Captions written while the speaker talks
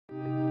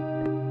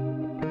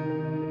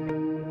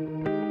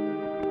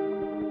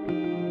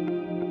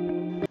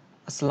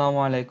আসসালামু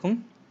আলাইকুম।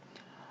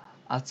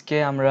 আজকে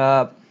আমরা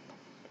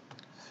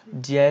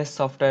জিআইএস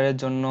সফটওয়্যারের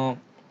জন্য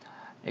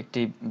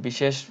একটি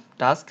বিশেষ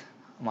টাস্ক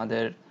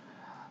আমাদের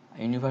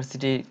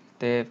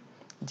ইউনিভার্সিটিতে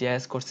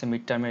জিআইএস কোর্সে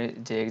মিড টার্মের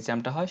যে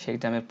এক্সামটা হয় সেই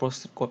এক্সামের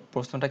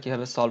প্রশ্নটা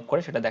কীভাবে সলভ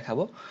করে সেটা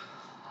দেখাবো।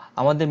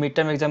 আমাদের মিড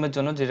টার্ম এক্সামের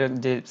জন্য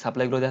যে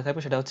সাপ্লাইগুলো দেওয়া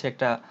থাকবে সেটা হচ্ছে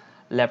একটা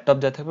ল্যাপটপ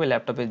দেওয়া থাকবে,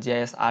 ল্যাপটপে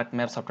জিআইএস আর্ক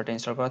ম্যাপ সফটওয়্যারটা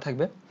ইনস্টল করা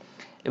থাকবে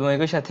এবং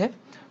একই সাথে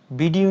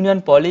বিডি ইউনিয়ন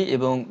পলি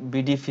এবং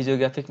বিডি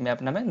ফিজিওগ্রাফিক ম্যাপ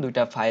নামে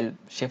দুইটা ফাইল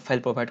শেপ ফাইল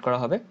প্রোভাইড করা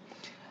হবে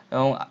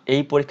এবং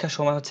এই পরীক্ষার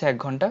সময় হচ্ছে 1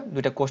 ঘন্টা।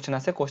 দুইটা কোশ্চেন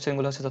আছে,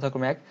 কোশ্চেনগুলো হচ্ছে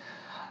যথাক্রমে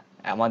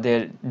আমাদের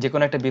যে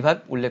কোনো একটা বিভাগ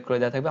উল্লেখ করে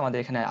দেওয়া থাকবে। আমাদের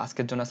এখানে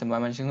আজকের জন্য আছে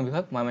ময়মনসিংহ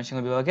বিভাগ। ময়মনসিংহ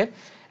বিভাগের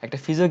একটা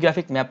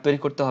ফিজিওগ্রাফিক ম্যাপ তৈরি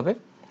করতে হবে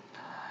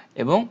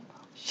এবং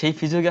সেই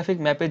ফিজিওগ্রাফিক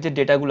ম্যাপের যে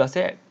ডেটাগুলো আছে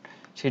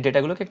সেই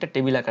ডেটাগুলোকে একটা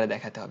টেবিল আকারে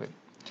দেখাতে হবে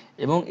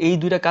এবং এই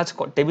দুইটা কাজ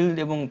টেবিল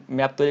এবং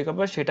ম্যাপ তৈরি করার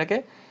পর সেটাকে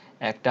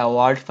একটা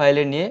ওয়ার্ড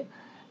ফাইলে নিয়ে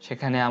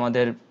সেখানে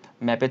আমাদের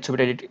ম্যাপের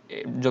ছবিটা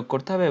যোগ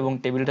করতে হবে এবং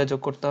টেবিলটা যোগ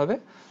করতে হবে।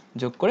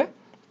 যোগ করে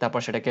তারপর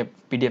সেটাকে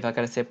পিডিএফ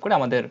আকারে সেভ করে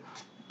আমাদের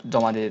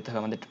জমা দিয়ে দিতে হবে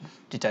আমাদের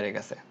টিচারের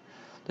কাছে।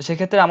 তো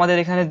সেক্ষেত্রে আমাদের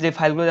এখানে যে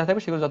ফাইলগুলো দেওয়া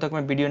থাকবে সেগুলো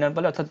যথাক্রমে বিডি ইউনিয়ন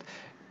পলি অর্থাৎ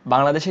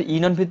বাংলাদেশের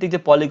ইউনিয়ন ভিত্তিক যে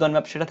পলিগন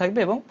ম্যাপ সেটা থাকবে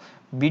এবং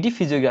বিডি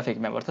ফিজিওগ্রাফিক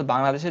ম্যাপ অর্থাৎ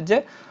বাংলাদেশের যে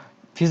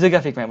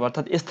ফিজিওগ্রাফিক ম্যাপ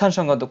অর্থাৎ স্থান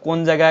সংক্রান্ত কোন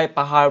জায়গায়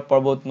পাহাড়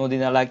পর্বত নদী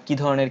নালা কী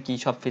ধরনের কী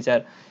সব ফিচার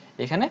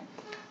এখানে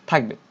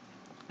থাকবে।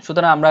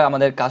 সুতরাং আমরা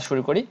আমাদের কাজ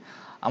শুরু করি।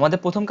 আমাদের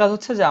প্রথম কাজ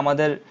হচ্ছে যে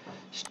আমাদের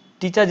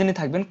টিচার যিনি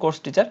থাকবেন, কোর্স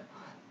টিচার,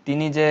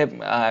 তিনি যে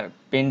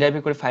পেন ড্রাইভে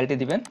করে ফাইলটি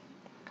দিবেন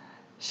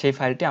সেই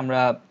ফাইলটি আমরা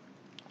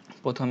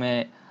প্রথমে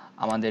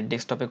আমাদের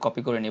ডেস্কটপে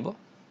কপি করে নিব।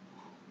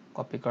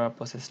 কপি করার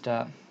প্রসেসটা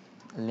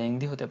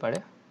লেংদি হতে পারে।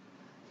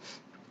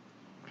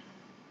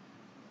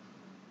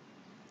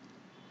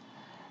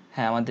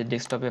 হ্যাঁ, আমাদের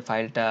ডেস্কটপে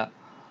ফাইলটা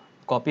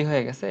কপি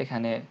হয়ে গেছে।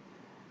 এখানে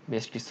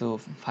বেশ কিছু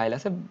ফাইল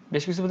আছে,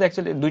 বেশ কিছু বলতে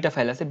অ্যাকচুয়ালি দুইটা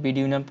ফাইল আছে, বিডি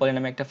ইউনিয়ন পলি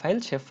নামে একটা ফাইল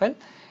শেপ ফাইল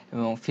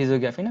এবং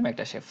ফিজিওগ্রাফি নামে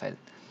একটা শেপ ফাইল।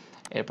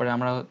 এরপরে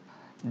আমরা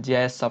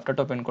জিআইএস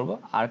সফটওয়্যারটা ওপেন করব,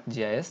 arc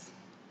GIS,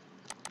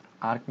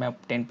 arc map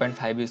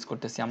 10.5 use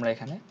করতেছি আমরা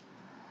এখানে।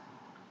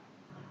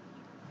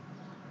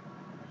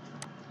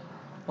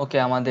 ওকে,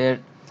 আমাদের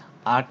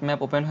আর্ক ম্যাপ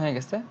ওপেন হয়ে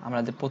গেছে। আমরা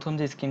যে প্রথম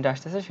যে স্ক্রিনটা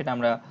আসতেছে সেটা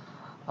আমরা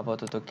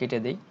আপাতত কেটে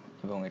দিই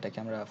এবং এটাকে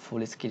আমরা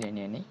ফুল স্ক্রিনে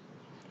নিয়ে নিই।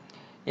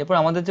 এরপর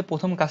আমাদের যে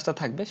প্রথম কাজটা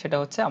থাকবে সেটা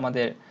হচ্ছে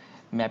আমাদের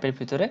ম্যাপের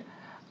ভিতরে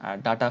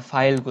ডাটা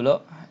ফাইলগুলো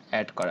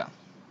অ্যাড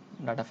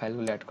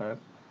করা।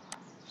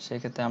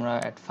 সেক্ষেত্রে আমরা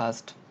অ্যাট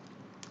ফার্স্ট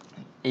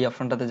এই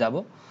অপশনটাতে যাব,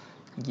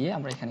 গিয়ে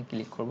আমরা এখানে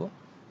ক্লিক করব।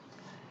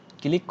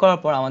 ক্লিক করার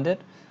পর আমাদের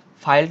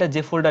ফাইলটা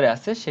যে ফোল্ডারে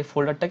আছে সেই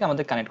ফোল্ডারটাকে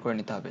আমাদের কানেক্ট করে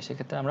নিতে হবে।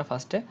 সেক্ষেত্রে আমরা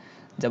ফার্স্টে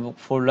যাব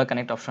ফোল্ডার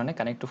কানেক্ট অপশনে,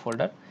 কানেক্ট টু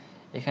ফোল্ডার।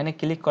 এখানে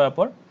ক্লিক করার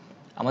পর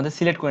আমাদের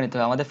সিলেক্ট করে নিতে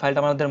হবে আমাদের ফাইলটা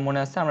আমাদের মনে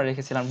আছে আমরা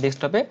রেখেছিলাম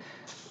ডেস্কটপে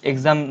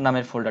এক্সাম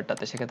নামের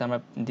ফোল্ডারটাতে। সেক্ষেত্রে আমরা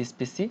দিস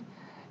পিসি,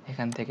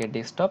 এখান থেকে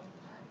ডেস্কটপ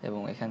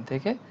এবং এখান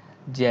থেকে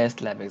জিআইএস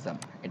ল্যাব এক্সাম,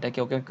 এটাকে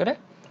ওকে করে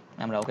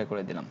আমরা ওকে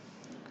করে দিলাম।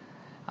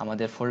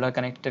 আমাদের ফোল্ডার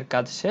কানেক্টের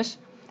কাজ শেষ।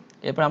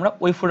 এরপর আমরা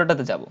ওই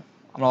ফোল্ডারটাতে যাব।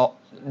 আমরা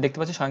দেখতে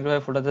পাচ্ছি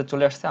স্বয়ংক্রিয়ভাবে ফোল্ডারটাতে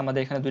চলে আসছে। আমাদের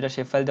এখানে দুইটা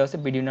শেপ ফাইল দেওয়া আছে,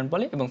 বিডি ইউনিয়ন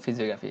পলি এবং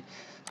ফিজিওগ্রাফি।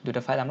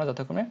 দুইটা ফাইল আমরা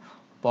যথাক্রমে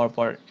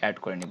পরপর অ্যাড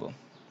করে নিব।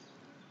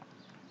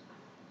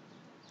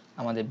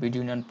 আমাদের বিডি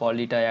ইউনিয়ন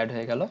পলিটা অ্যাড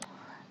হয়ে গেল।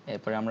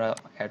 এরপরে আমরা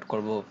অ্যাড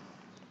করব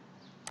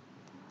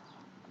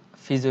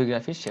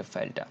ফিজিওগ্রাফির শেপ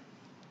ফাইলটা,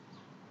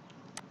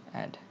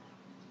 অ্যাড।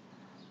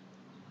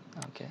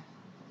 ওকে,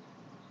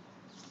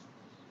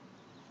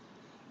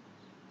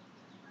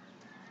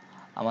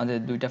 আমাদের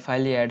দুইটা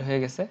ফাইলই অ্যাড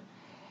হয়ে গেছে।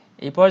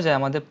 এই পর্যায়ে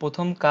আমাদের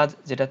প্রথম কাজ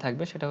যেটা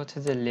থাকবে সেটা হচ্ছে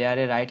যে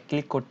লেয়ারে রাইট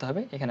ক্লিক করতে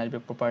হবে। এখানে আসবে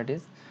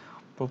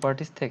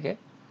প্রপার্টিজ থেকে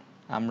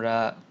আমরা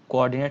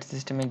কোঅর্ডিনেট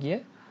সিস্টেমে গিয়ে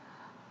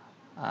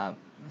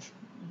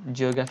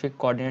জিওগ্রাফিক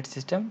কোঅর্ডিনেট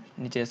সিস্টেম,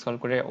 নিচে স্ক্রল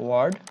করে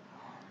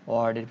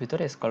ওয়ার্ডের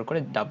ভিতরে স্ক্রল করে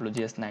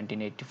WGS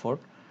 1984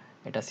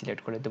 এটা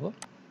সিলেক্ট করে দেব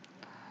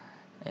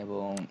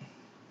এবং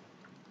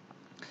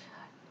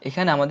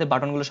এখানে আমাদের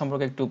বাটনগুলো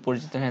সম্পর্কে একটু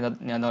পরিচিত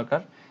নেওয়া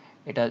দরকার।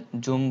 এটা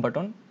জুম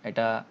বাটন,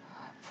 এটা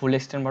ফুল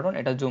এক্সটেন্ড বাটন,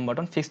 এটা জুম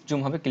বাটন। ফিক্সড জুম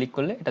হবে, ক্লিক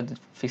করলে এটা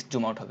ফিক্সড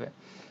জুম আউট হবে।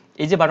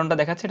 এই যে বাটনটা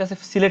দেখাচ্ছে এটা হচ্ছে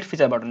সিলেক্ট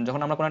ফিচার বাটন।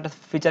 যখন আমরা কোনো একটা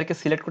ফিচারকে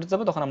সিলেক্ট করতে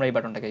যাবো তখন আমরা এই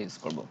বাটনটাকে ইউজ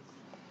করব।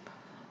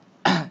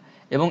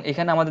 এবং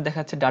এখানে আমাদের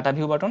দেখাচ্ছে ডাটা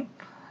ভিউ বাটন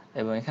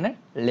এবং এখানে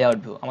লেআউট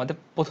ভিউ। আমাদের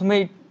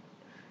প্রথমেই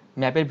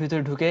ম্যাপের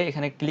ভিতরে ঢুকে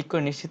এখানে ক্লিক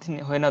করে নিশ্চিত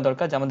হয়ে নেওয়া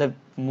দরকার যে আমাদের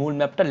মূল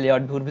ম্যাপটা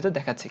লেআউট ভিউর ভিতরে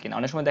দেখাচ্ছে কিনা।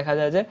 অনেক সময় দেখা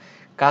যায় যে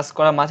কাজ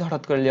করার মাঝে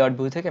হঠাৎ করে লেআউট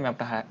ভিউ থেকে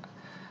ম্যাপটা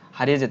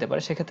হারিয়ে যেতে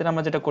পারে। সেক্ষেত্রে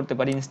আমরা যেটা করতে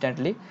পারি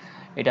ইনস্ট্যান্টলি,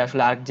 এটা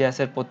আসলে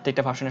ArcGIS-এর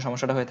প্রত্যেকটা ভার্সনের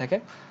সমস্যাটা হয়ে থাকে,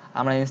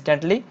 আমরা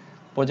ইনস্ট্যান্টলি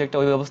প্রজেক্টটা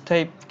ওই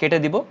অবস্থায় কেটে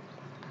দিব।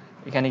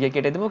 এখানে গিয়ে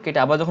কেটে দেবো, কেটে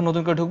আবার যখন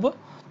নতুন করে ঢুকবো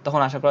তখন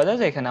আশা করা যায়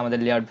যে এখানে আমাদের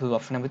লেআউট ভিউ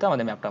অপশনের ভিতরে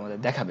আমাদের ম্যাপটা আমাদের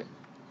দেখাবে।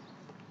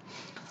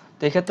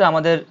 তো এক্ষেত্রে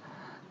আমাদের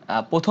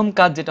প্রথম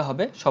কাজ যেটা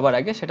হবে সবার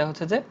আগে সেটা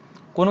হচ্ছে যে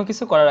কোনো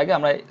কিছু করার আগে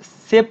আমরা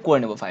সেভ করে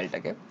নেব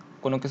ফাইলটাকে।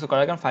 কোনো কিছু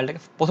করার আগে ফাইলটাকে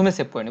প্রথমে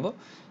সেভ করে নেব।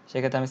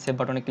 সেক্ষেত্রে আমি সেভ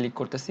বাটনে ক্লিক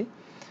করতেছি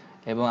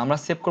এবং আমরা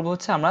সেভ করব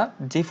হচ্ছে আমরা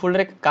যেই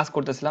ফোল্ডারে কাজ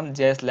করতেছিলাম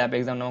জিআইএস ল্যাব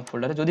এক্সাম নামক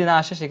ফোল্ডারে। যদি না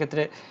আসে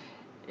সেক্ষেত্রে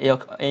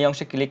এই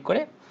অংশে ক্লিক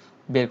করে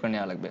বের করে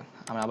নেওয়া লাগবে।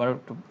 আমরা আবার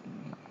একটু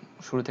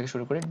শুরু থেকে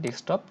শুরু করি,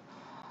 ডেস্কটপ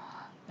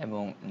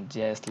এবং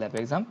জিআইএস ল্যাব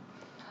এক্সাম।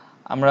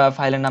 আমরা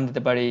ফাইলের নাম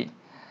দিতে পারি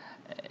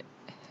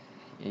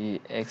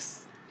exam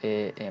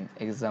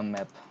এক্সাম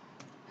ম্যাপ,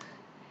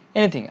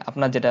 এনিথিং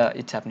আপনার যেটা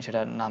ইচ্ছা আপনি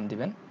সেটা নাম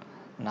দিবেন।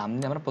 নাম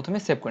দিয়ে আমরা প্রথমে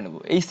সেভ করে নেব।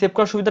 এই সেভ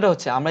করার সুবিধাটা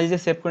হচ্ছে আমরা এই যে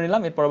সেভ করে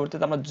নিলাম, এর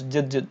পরবর্তীতে আমরা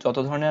যত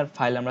ধরনের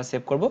ফাইল আমরা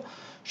সেভ করব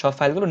সব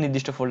ফাইলগুলো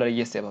নির্দিষ্ট ফোল্ডারে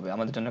গিয়ে সেভ হবে,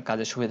 আমাদের জন্য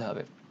কাজের সুবিধা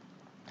হবে।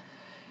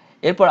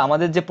 এরপর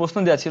আমাদের যে প্রশ্ন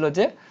দেওয়া ছিল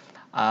যে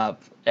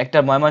একটা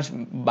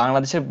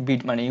বাংলাদেশের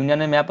মানে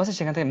ইউনিয়নের ম্যাপ আছে,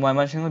 সেখান থেকে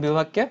ময়মনসিংহ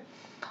বিভাগকে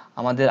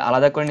আমাদের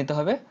আলাদা করে নিতে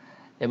হবে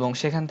এবং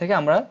সেখান থেকে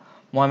আমরা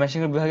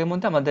ময়মনসিংহ বিভাগের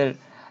মধ্যে আমাদের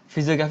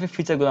ফিজিওগ্রাফি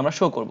ফিচারগুলো আমরা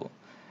শো করব।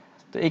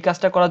 তো এই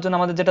কাজটা করার জন্য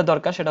আমাদের যেটা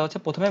দরকার সেটা হচ্ছে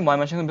প্রথমে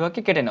ময়মনসিংহ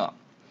বিভাগকে কেটে নেওয়া।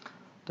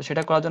 তো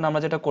সেটা করার জন্য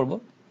আমরা যেটা করব,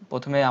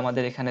 প্রথমে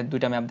আমাদের এখানে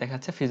দুইটা ম্যাপ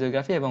দেখাচ্ছে,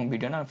 ফিজিওগ্রাফি এবং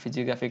ভিডিও না।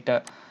 ফিজিওগ্রাফিটা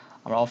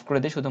আমরা অফ করে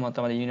দিই, শুধুমাত্র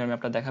আমাদের ইউনিয়ন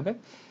ম্যাপটা দেখাবে।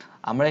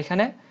 আমরা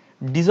এখানে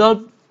ডিজলভ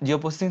জিও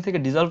প্রসেসিং থেকে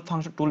ডিজলভ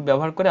ফাংশন টুল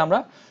ব্যবহার করে আমরা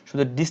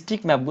শুধু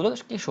ডিস্ট্রিক্ট ম্যাপগুলো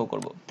কি শো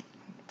করব।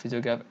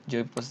 ফিজিওগ্রাফি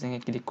জিও প্রসেসিংয়ে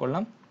ক্লিক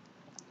করলাম,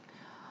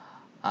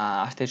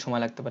 আসতে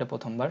সময় লাগতে পারে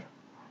প্রথমবার,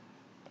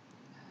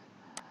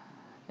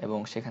 এবং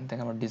সেখান থেকে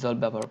আমরা ডিজলভ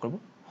ব্যবহার করব।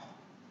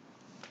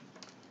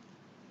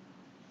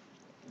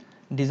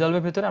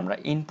 ডিজলভের ভিতরে আমরা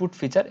ইনপুট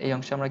ফিচার এই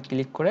অংশে আমরা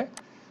ক্লিক করে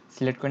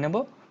সিলেক্ট করে নেব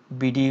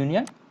বিডি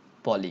ইউনিয়ন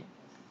পলি।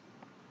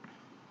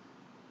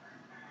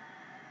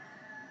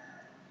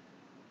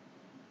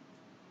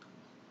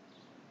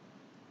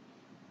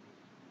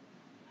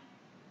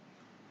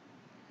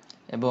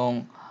 এবং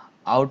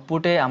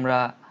আউটপুটে আমরা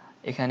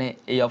এখানে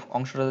এই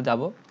অংশটাতে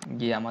যাব,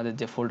 গিয়ে আমাদের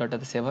যে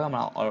ফোল্ডারটাতে সেভ হবে,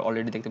 আমরা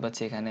অলরেডি দেখতে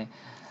পাচ্ছি এখানে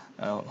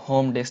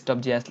হোম ডেস্কটপ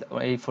জিএস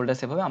এই ফোল্ডার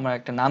সেভ হবে। আমরা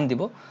একটা নাম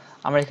দিব,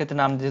 আমরা এক্ষেত্রে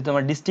নাম যেহেতু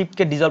আমরা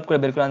ডিস্ট্রিক্টকে ডিজলভ করে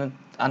বের করে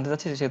আনতে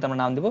চাচ্ছি, সেক্ষেত্রে আমরা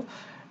নাম দিব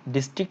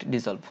ডিস্ট্রিক্ট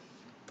ডিজলভ।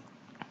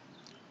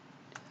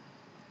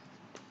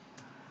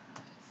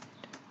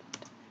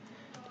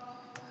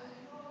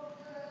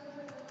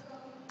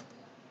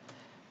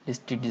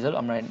 ডিস্ট্রিক্ট ডিজলভ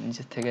আমরা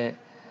নিচের থেকে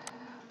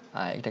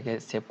এটাকে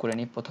সেভ করে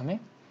নিই প্রথমে।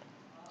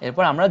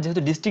 এরপর আমরা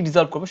যেহেতু ডিস্ট্রিক্ট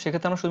ডিজলভ করবো,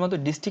 সেক্ষেত্রে আমরা শুধুমাত্র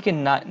ডিস্ট্রিক্টের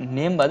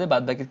নেম বাদে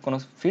বাদ বাকি কোনো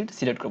ফিল্ড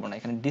সিলেক্ট করবো না।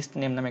 এখানে ডিস্ট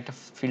নেম নামে একটা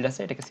ফিল্ড আছে,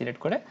 এটাকে সিলেক্ট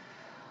করে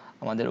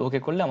আমাদের ওকে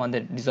করলে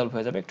আমাদের ডিজলভ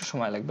হয়ে যাবে, একটু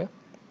সময় লাগবে।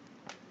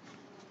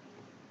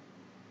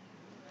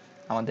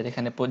 আমাদের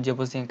এখানে জিও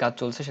প্রসেসিং কাজ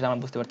চলছে সেটা আমরা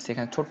বুঝতে পারছি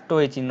এখানে ছোট্ট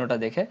এই চিহ্নটা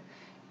দেখে,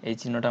 এই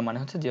চিহ্নটা মানে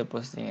হচ্ছে জিও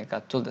প্রসেসিং এর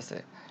কাজ চলতেছে,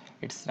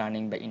 it's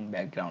running by in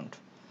background.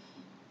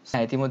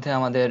 হ্যাঁ, ইতিমধ্যে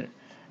আমাদের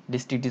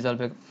ডিস্ট্রিক্ট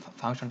ডিজলভের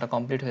ফাংশনটা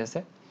কমপ্লিট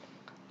হয়েছে।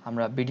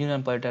 আমরা বিডি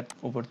ইউনিয়ন পলিটার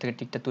উপর থেকে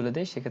টিকটা তুলে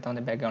দিই, সেক্ষেত্রে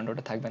আমাদের ব্যাকগ্রাউন্ড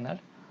ওটা থাকবে না আর।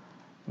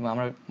 এবং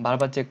আমরা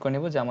বারবার চেক করে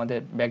নেব যে আমাদের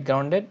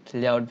ব্যাকগ্রাউন্ডের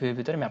লেআউট ভিউর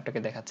ভিতরে ম্যাপটাকে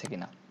দেখাচ্ছে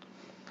কিনা।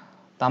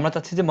 তো আমরা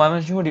চাচ্ছি যে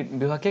ময়মনসিংহ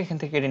বিভাগকে এখান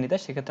থেকে কেটে নিতে,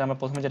 সেক্ষেত্রে আমরা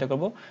প্রথমে যেটা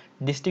করব,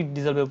 ডিস্ট্রিক্ট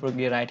ডিজলভের উপর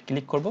গিয়ে রাইট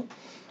ক্লিক করব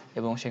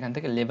এবং সেখান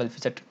থেকে লেবেল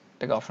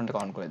ফিচারটাকে অপশনটাকে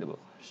অন করে দেবো।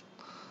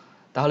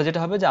 তাহলে যেটা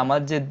হবে যে আমার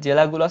যে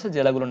জেলাগুলো আছে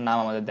জেলাগুলোর নাম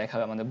আমাদের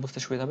দেখাবে, আমাদের বুঝতে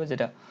সুবিধা হবে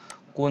যেটা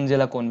কোন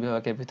জেলা কোন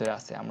বিভাগের ভিতরে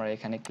আছে। আমরা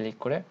এখানে ক্লিক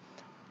করে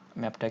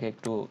ম্যাপটাকে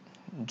একটু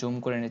জুম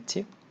করে নিচ্ছি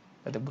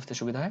যাতে বুঝতে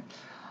সুবিধা হয়।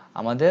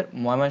 আমাদের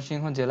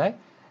ময়মনসিংহ জেলায়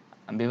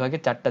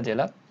বিভাগের 4টা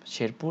জেলা,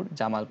 শেরপুর,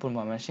 জামালপুর,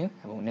 ময়মনসিংহ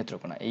এবং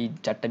নেত্রকোনা, এই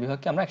 4টা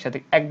বিভাগকে আমরা একসাথে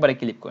একবারে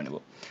ক্লিক করে নেব।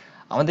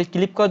 আমাদের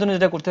ক্লিক করার জন্য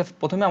যেটা করতে হবে,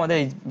 প্রথমে আমাদের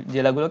এই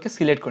জেলাগুলোকে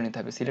সিলেক্ট করে নিতে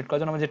হবে। সিলেক্ট করার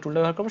জন্য আমরা যে টুলটা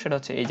ব্যবহার করবো সেটা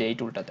হচ্ছে এই যে এই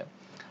টুলটাতে,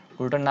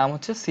 টুলটার নাম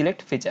হচ্ছে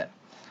সিলেক্ট ফিচার।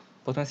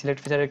 প্রথমে সিলেক্ট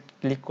ফিচারে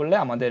ক্লিক করলে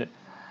আমাদের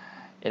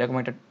এরকম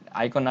একটা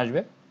আইকন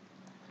আসবে।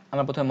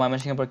 আমরা প্রথমে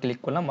ময়মনসিংহের উপর ক্লিক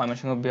করলাম,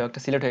 ময়মনসিংহ বিভাগটা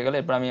সিলেক্ট হয়ে গেল।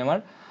 এরপর আমি আমার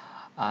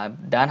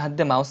ডান হাত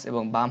দিয়ে মাউস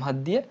এবং বাম হাত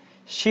দিয়ে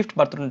শিফট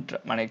বাটন,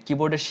 মানে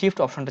কিবোর্ডের শিফট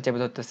অপশনটা চেপে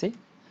ধরতেছি।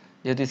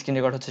 যেহেতু স্ক্রিন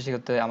রেকর্ড হচ্ছে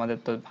সেক্ষেত্রে আমাদের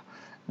তো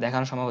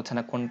দেখানো সম্ভব হচ্ছে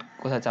না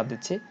কোথায় চাপ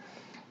দিচ্ছি।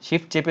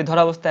 শিফট চেপে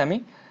ধরা অবস্থায় আমি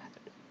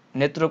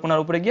নেত্রকোনার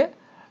উপরে গিয়ে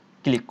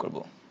ক্লিক করব।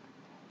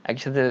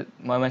 একসাথে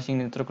ময়মনসিংহ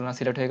নেত্রকোনা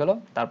সিলেক্ট হয়ে গেল।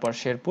 তারপর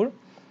শেরপুর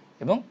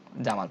এবং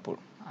জামালপুর,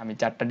 আমি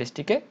 4টা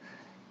ডিস্ট্রিক্টে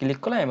ক্লিক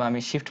করলাম এবং আমি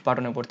শিফট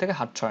বাটনের উপর থেকে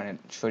হাত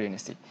সরিয়ে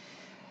নিয়েছি।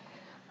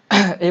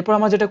 এরপর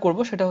আমরা যেটা করব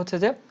সেটা হচ্ছে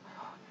যে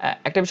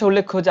একটা বিষয়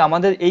উল্লেখ্য যে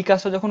আমাদের এই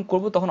কাজটা যখন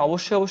করব তখন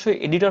অবশ্যই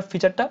এডিটর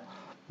ফিচারটা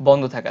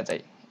বন্ধ থাকা চাই।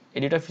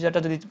 এডিটর ফিচারটা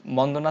যদি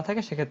বন্ধ না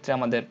থাকে সেক্ষেত্রে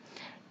আমাদের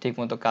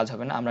ঠিকমতো কাজ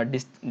হবে না। আমরা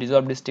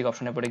ডিজলভ ডিস্ট্রিক্ট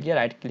অপশনে পরে গিয়ে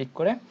রাইট ক্লিক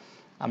করে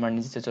আমরা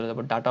নিচে চলে যাব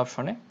ডাটা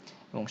অপশনে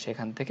এবং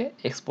সেখান থেকে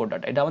এক্সপোর্ট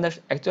ডাটা, এটা আমাদের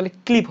অ্যাকচুয়ালি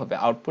ক্লিপ হবে,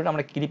 আউটপুট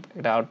আমরা ক্লিপ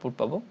একটা আউটপুট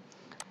পাবো।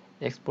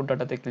 এক্সপোর্ট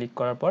ডাটাতে ক্লিক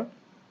করার পর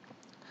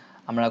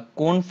আমরা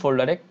কোন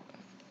ফোল্ডারে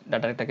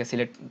ডাটাটাকে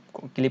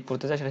ক্লিপ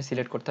করতে চাই সেটা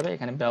সিলেক্ট করতে হবে।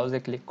 এখানে ব্রাউজে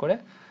ক্লিক করে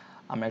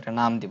আমরা একটা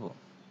নাম দিব।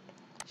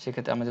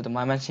 সেক্ষেত্রে আমরা যেহেতু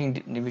ময়মনসিংহ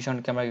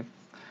ডিভিশনকে আমরা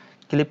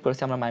ক্লিক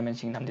করেছি, আমরা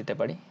ময়মনসিংহ নাম দিতে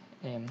পারি,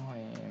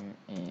 MYMENSSING,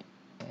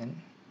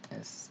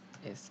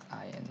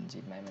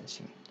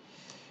 Mymensingh,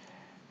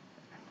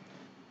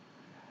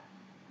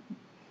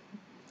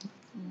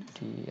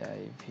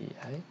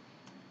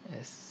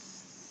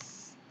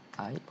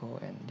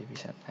 DIVISION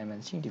division,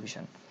 Mymensingh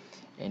division,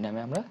 এই নামে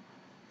আমরা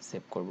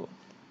সেভ করব।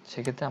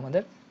 সেক্ষেত্রে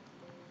আমাদের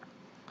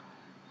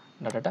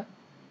ডাটাটা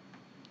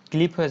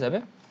ক্লিপ হয়ে যাবে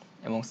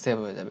এবং সেভ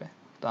হয়ে যাবে।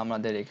 তো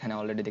আমাদের এখানে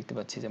অলরেডি দেখতে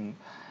পাচ্ছি যে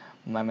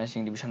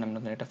ময়মনসিংহ ডিভিশন নামে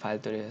নতুন একটা ফাইল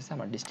তৈরি হয়েছে।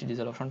 আমরা ডিস্ট্রিক্ট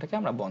ডিজলভ অপশনটাকে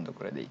আমরা বন্ধ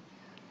করে দিই।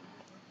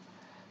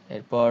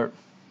 এরপর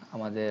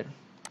আমাদের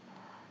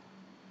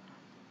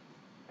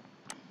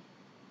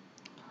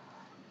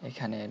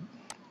এখানে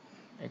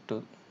একটু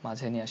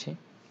মাঝে নিয়ে আসি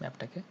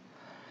ম্যাপটাকে।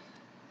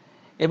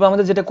 এবার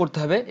আমাদের যেটা করতে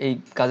হবে এই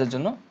কাজের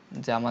জন্য,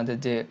 যে আমাদের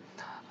যে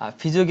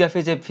ফিজিওগ্রাফি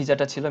যে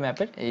ফিচারটা ছিল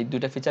ম্যাপের, এই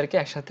দুইটা ফিচারকে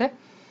একসাথে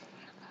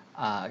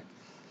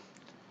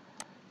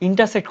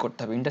ইন্টারসেক্ট করতে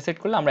হবে। ইন্টারসেক্ট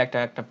করলে আমরা একটা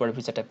একটা পরে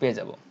ফিচারটা পেয়ে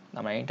যাব।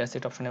 আমরা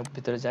ইন্টারসেক্ট অপশনের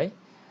ভিতরে যাই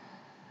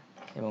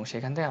এবং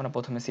সেখান থেকে আমরা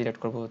প্রথমে সিলেক্ট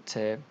করব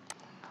হচ্ছে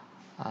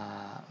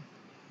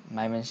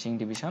মাইমেনসিং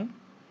ডিভিশন,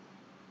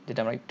 যেটা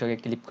আমরা একটু আগে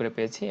ক্লিক করে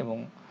পেয়েছি, এবং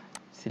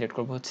সিলেক্ট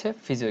করব হচ্ছে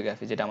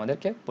ফিজিওগ্রাফি, যেটা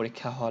আমাদেরকে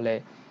পরীক্ষা হলে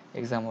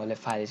এক্সাম হলে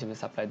ফাইল হিসেবে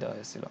সাপ্লাই দেওয়া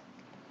হয়েছিল।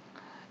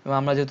 এবং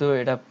আমরা যেহেতু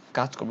এটা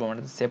কাজ করবো,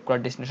 আমাদের সেভ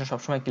করার ডেস্টিনেশন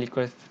সবসময় ক্লিক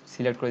করে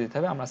সিলেক্ট করে দিতে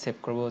হবে। আমরা সেভ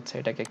করব হচ্ছে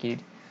এটাকে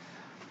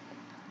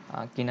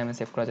কি নামে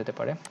সেভ করা যেতে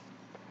পারে,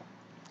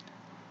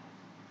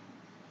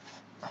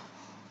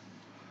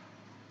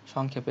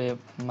 সংক্ষেপে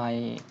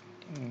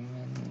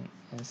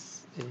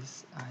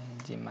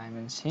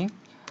মাইমেনসিং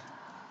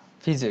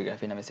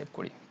ফিজিওগ্রাফি নামে সেভ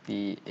করি।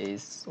 PHYSIOGRAPHY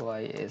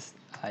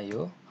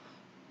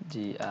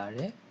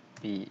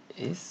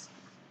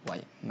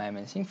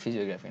মাইমেনসিং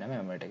ফিজিওগ্রাফি নামে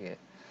আমরা এটাকে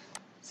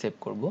সেভ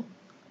করব।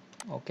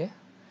 ওকে,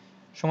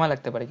 সময়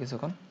লাগতে পারে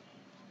কিছুক্ষণ।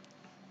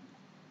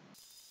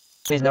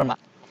 Please normal.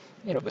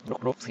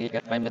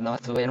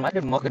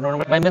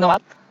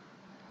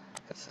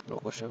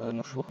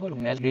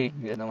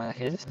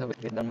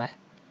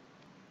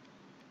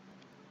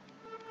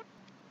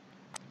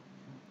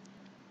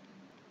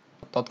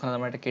 তৎক্ষণাৎ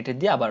আমরা এটা কেটে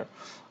দিয়ে আবার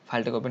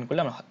ফাইলটাকে ওপেন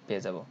করলে আমরা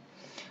পেয়ে যাব।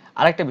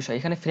 আরেকটা বিষয়,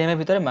 এখানে ফ্রেমের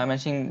ভিতরে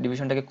ময়মনসিংহ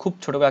ডিভিশনটাকে খুব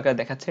ছোট আকারে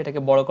দেখাচ্ছে। এটাকে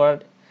বড় করার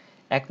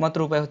একমাত্র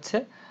উপায় হচ্ছে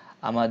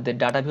আমাদের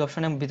ডাটা ভিউ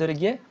অপশনের ভিতরে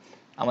গিয়ে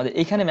আমাদের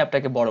এইখানে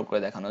ম্যাপটাকে বড় করে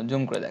দেখানো,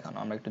 জুম করে দেখানো।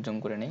 আমরা একটু জুম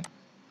করে নিই।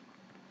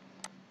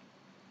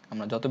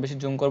 আমরা যত বেশি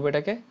জুম করবো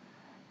এটাকে,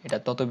 এটা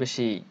তত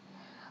বেশি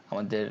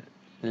আমাদের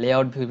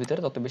লেআউট ভিউর ভিতরে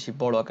তত বেশি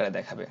বড় আকারে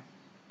দেখাবে।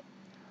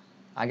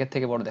 আগের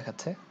থেকে বড়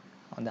দেখাচ্ছে,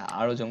 আমাদের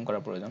আরো জুম করা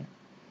প্রয়োজন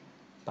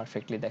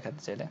পারফেক্টলি দেখাতে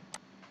চাইলে।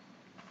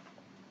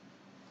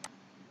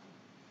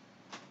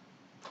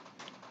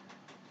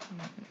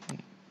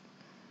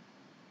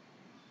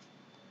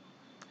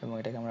 এবং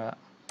এটাকে আমরা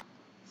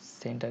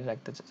সেন্টারে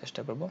রাখতে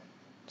চেষ্টা করব।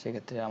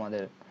 সেক্ষেত্রে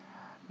আমাদের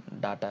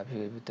ডাটা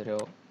ভিউর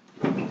ভিতরেও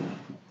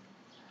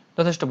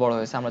যথেষ্ট বড়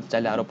হয়েছে। আমরা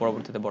চাইলে আরো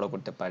পরবর্তীতে বড়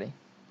করতে পারি।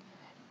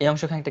 এই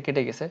অংশ খানিকটা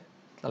কেটে গেছে,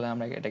 তাহলে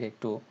আমরা এটাকে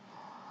একটু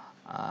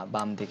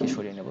বাম দিকে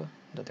সরিয়ে নেব,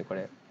 যাতে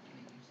করে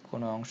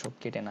কোনো অংশ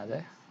কেটে না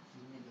যায়।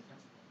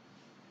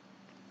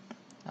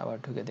 আবার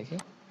ঢুকে দেখি,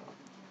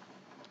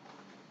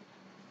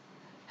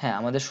 হ্যাঁ,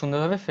 আমাদের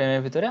সুন্দরভাবে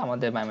ফ্রেমের ভিতরে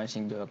আমাদের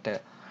ময়মনসিংহ বিভাগটা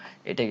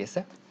এঁটে গেছে।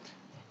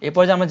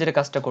 এরপর যে আমরা যেটা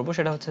কাজটা করব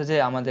সেটা হচ্ছে যে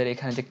আমাদের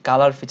এখানে যে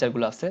কালার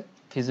ফিচারগুলো আছে,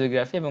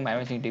 ফিজিওগ্রাফি এবং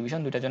ময়মনসিংহ ডিভিশন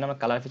দুটার জন্য আমরা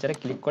কালার ফিচারে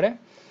ক্লিক করে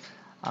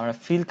আমরা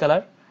ফিল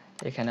কালার,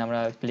 এখানে আমরা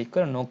ক্লিক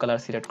করে নো কালার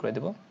সিলেক্ট করে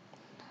দেব।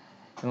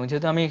 এবং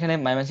যেহেতু আমি এখানে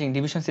ময়মনসিংহ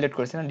ডিভিশন সিলেক্ট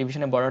করেছিলাম,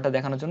 ডিভিশনের বর্ডারটা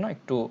দেখানোর জন্য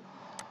একটু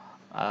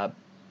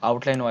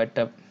আউটলাইন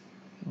ওয়াইডটা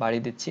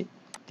বাড়িয়ে দিচ্ছি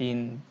 3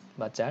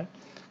 বা 4,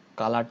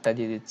 কালারটা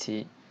দিয়ে দিচ্ছি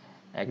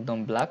একদম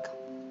ব্ল্যাক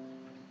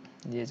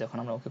দিয়ে। যখন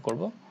আমরা ওকে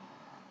করব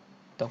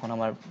তখন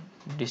আমার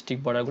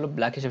ডিস্ট্রিক্ট বর্ডারগুলো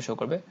ব্ল্যাক হিসেবে শো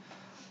করবে।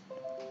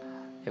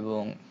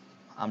 এবং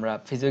আমরা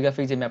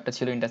ফিজিওগ্রাফিক যে ম্যাপটা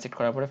ছিল ইন্টারসেক্ট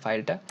করার পরে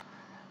ফাইলটা,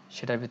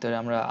 সেটার ভিতরে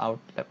আমরা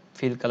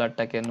ফিল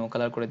কালারটাকে নো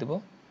কালার করে দেব,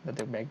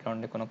 যাতে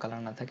ব্যাকগ্রাউন্ডে কোনো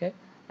কালার না থাকে,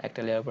 একটা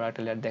লেয়ার পর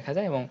একটা লেয়ার দেখা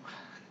যায়। এবং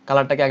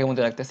কালারটাকে আগের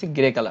মধ্যে রাখতেছি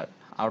গ্রে কালার,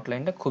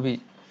 আউটলাইনটা খুবই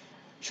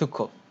সূক্ষ্ম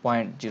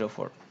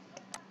 0.04।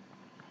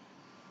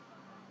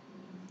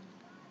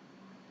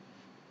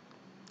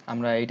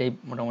 আমরা এইটাই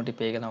মোটামুটি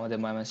পেয়ে গেলাম আমাদের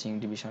ময়মনসিংহ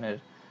ডিভিশনের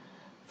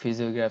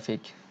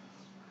ফিজিওগ্রাফিক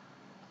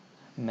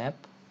ম্যাপ।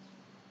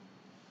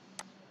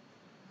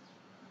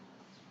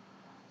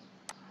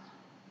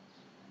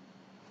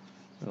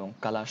 এবং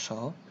কালার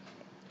সহ,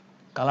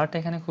 কালারটা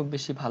এখানে খুব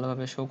বেশি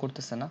ভালোভাবে শো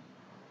করতেছে না,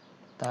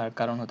 তার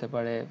কারণ হতে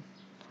পারে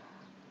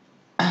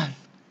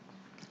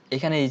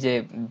এখানে এই যে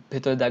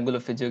ভেতরের দাগগুলো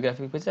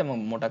ফিজিওগ্রাফিক হয়েছে এবং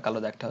মোটা কালো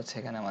দাগটা হচ্ছে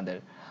এখানে আমাদের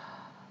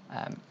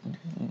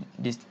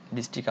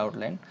ডিস্ট্রিক্ট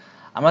আউটলাইন।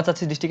 আমরা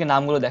চাচ্ছি ডিস্ট্রিক্টের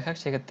নামগুলো দেখাক,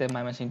 সেক্ষেত্রে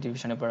ময়মনসিংহ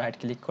ডিভিশনের উপর রাইট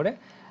ক্লিক করে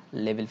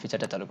লেভেল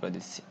ফিচারটা চালু করে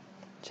দিচ্ছি।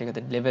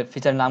 সেক্ষেত্রে লেভেল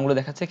ফিচার নামগুলো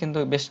দেখাচ্ছে কিন্তু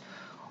বেশ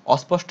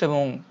অস্পষ্ট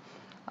এবং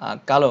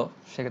কালো।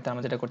 সেক্ষেত্রে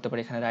আমরা যেটা করতে পারি,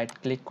 এখানে রাইট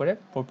ক্লিক করে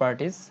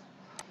প্রপার্টিজ,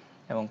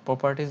 এবং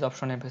প্রপার্টিজ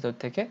অপশনের ভেতর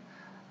থেকে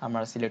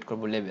আমরা সিলেক্ট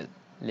করব লেভেল।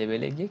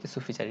 লেভেলে গিয়ে কিছু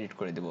ফিচার এডিট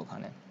করে দেবো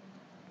ওখানে।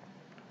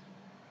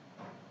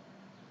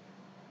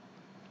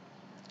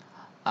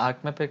 আর্ক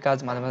ম্যাপের কাজ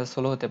মাঝে মাঝে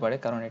স্লো হতে পারে,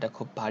 কারণ এটা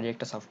খুব ভারী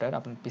একটা সফটওয়্যার।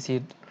 আপনার পিসি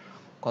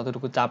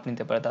কতটুকু চাপ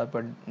নিতে পারে তারপর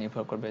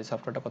নির্ভর করবে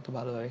সফটওয়্যারটা কত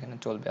ভালোভাবে এখানে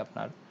চলবে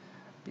আপনার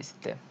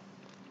পিসিতে।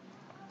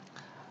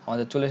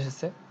 আমাদের চলে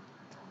এসেছে।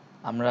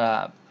 আমরা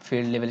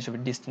ফিল্ড লেভেল হিসেবে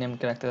ডিস্ট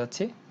নেমকে রাখতে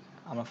যাচ্ছি।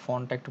 আমরা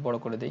ফন্টটা একটু বড়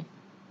করে দিই,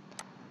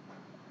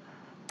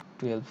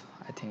 12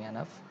 আই থিঙ্ক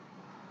এনাফ।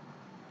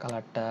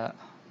 কালারটা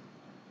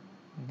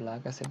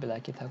ব্ল্যাক আছে,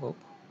 ব্ল্যাকই থাকুক,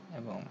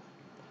 এবং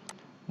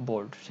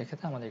বোল্ড,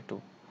 সেক্ষেত্রে আমাদের একটু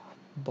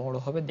বড়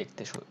হবে,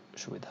 দেখতে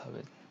সুবিধা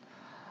হবে।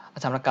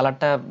 আচ্ছা, আমরা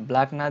কালারটা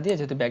ব্ল্যাক না দিয়ে,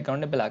 যেহেতু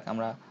ব্যাকগ্রাউন্ডে ব্ল্যাক,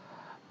 আমরা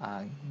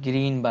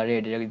গ্রিন বা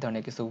রেড এই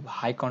ধরনের কিছু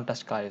হাই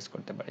কন্ট্রাস্ট কালার ইউজ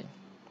করতে পারি।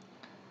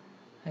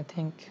 I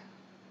think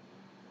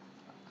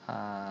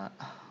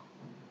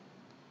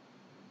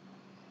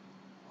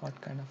what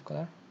kind of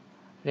color?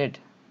 Red,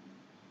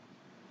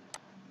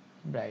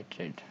 bright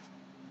red.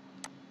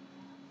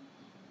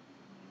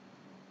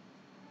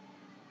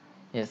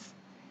 Yes,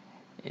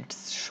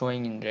 it's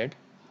showing in red.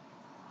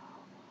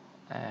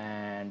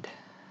 And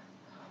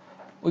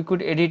we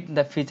could edit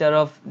the feature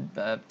of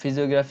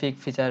physiographic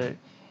feature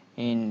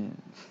in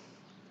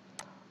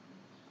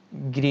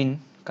green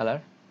color.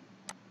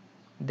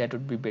 That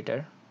would be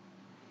better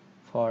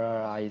for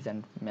our eyes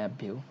and map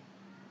view.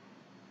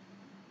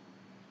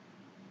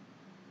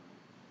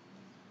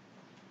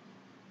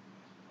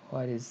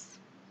 Where is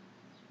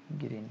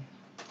green?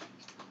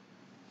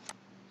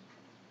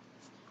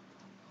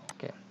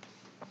 Okay,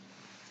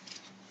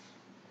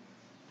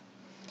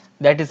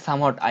 that is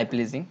somewhat eye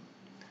pleasing.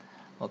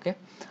 ওকে,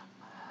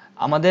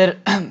 আমাদের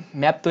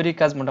map তৈরির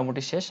কাজ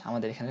মোটামুটি শেষ।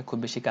 আমাদের এখানে খুব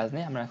বেশি কাজ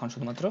নেই। আমরা এখন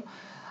শুধুমাত্র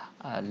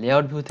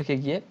লেআউট ভিউ থেকে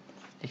গিয়ে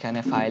এখানে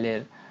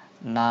ফাইলের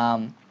নাম,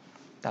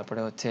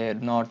 তারপরে হচ্ছে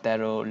নর্থ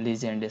অ্যারো,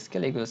 লিজেন্ড,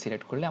 স্কেল এগুলো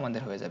সিলেক্ট করলে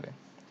আমাদের হয়ে যাবে।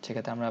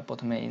 সেক্ষেত্রে আমরা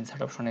প্রথমে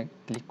ইনসার্ট অপশনে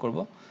ক্লিক করব,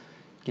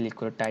 ক্লিক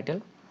করে টাইটেল,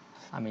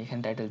 আমি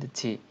এখানে টাইটেল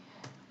দিচ্ছি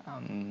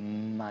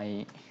মাই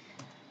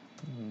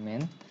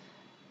main,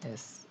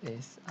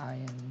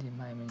 SSING,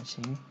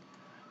 Mymensingh,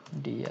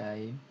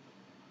 DIVISION,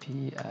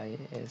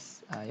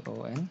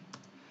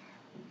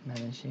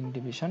 managing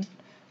division,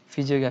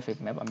 physiographic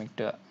map. আমি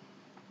একটা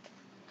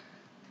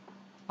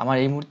আমার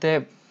এই মুহূর্তে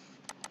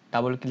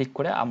ডাবল ক্লিক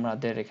করে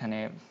আমাদের এখানে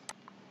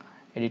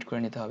এডিট করে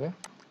নিতে হবে,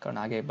 কারণ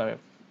আগে এবার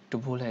একটু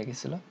ভুল হয়ে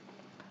গেছিলো।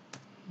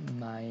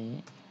 মাই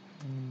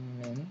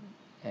main,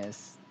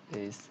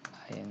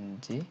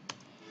 SSING,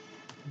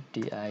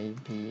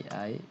 DIVISION,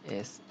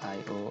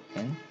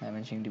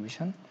 managing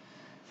division,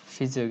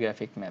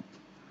 physiographic map,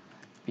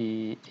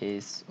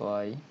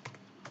 PSYSIOGRAPHIC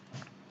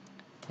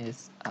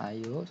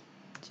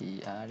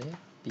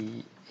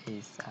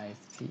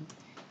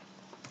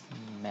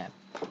map,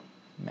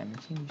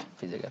 managing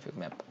physiographic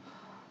map.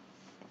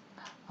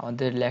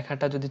 আমাদের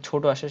লেখাটা যদি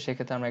ছোট আসে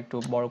সেক্ষেত্রে আমরা একটু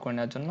বড় করে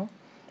নেওয়ার জন্য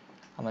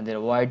আমাদের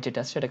ওয়াইড যেটা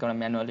আছে সেটাকে আমরা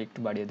ম্যানুয়ালি একটু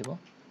বাড়িয়ে দেব।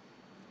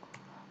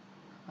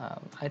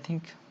 I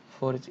think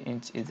 4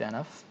 inch is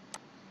enough.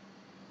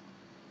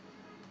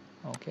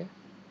 Okay,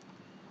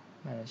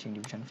 managing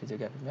division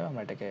physiographic map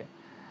আমরা এটাকে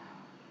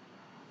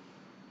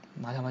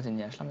মাঝামাঝি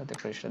নিয়ে আসলাম যাতে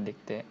করে সেটা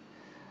দেখতে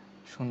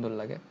সুন্দর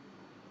লাগে।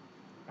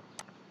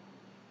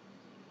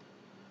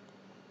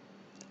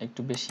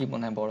 একটু বেশি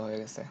মনে হয় বড় হয়ে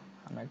গেছে,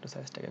 আমরা একটু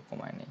সাইজটাকে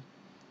কমায় নিই।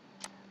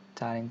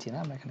 4 ইঞ্চি না,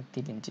 আমরা এখানে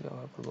 3 ইঞ্চি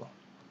ব্যবহার করব।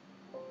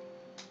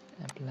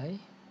 অ্যাপ্লাই।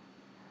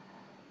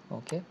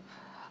 ওকে,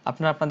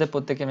 আপনারা আপনাদের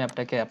প্রত্যেকে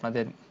ম্যাপটাকে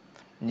আপনাদের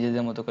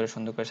নিজেদের মতো করে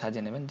সুন্দর করে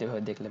সাজিয়ে নেবেন,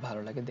 যেভাবে দেখলে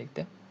ভালো লাগে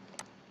দেখতে।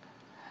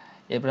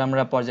 এরপর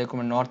আমরা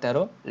পর্যায়ক্রমে নর্থ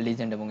অ্যারো,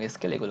 লিজেন্ড এবং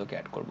স্কেল এগুলোকে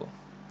অ্যাড করব।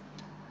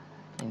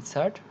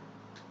 ইনসার্ট,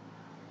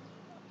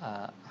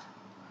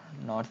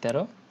 নর্থ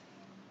অ্যারো,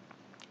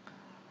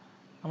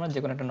 আমরা যে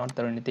কোনো একটা নর্থ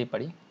অ্যারো নিতেই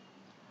পারি।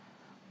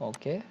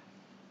 ওকে,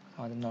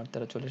 আমাদের নর্থ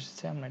অ্যারো চলে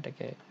এসেছে। আমরা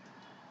এটাকে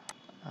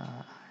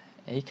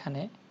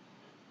এইখানে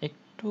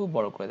একটু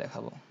বড় করে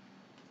দেখাবো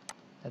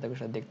যাতে করে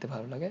সেটা দেখতে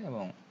ভালো লাগে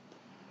এবং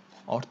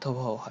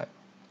অর্থবহ হয়।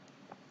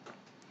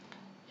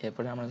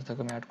 এরপরে আমরা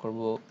যথাক্রমে অ্যাড করব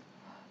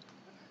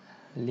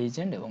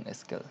লিজেন্ড এবং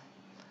স্কেল।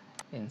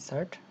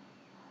 ইনসার্ট,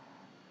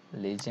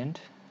 লিজেন্ড,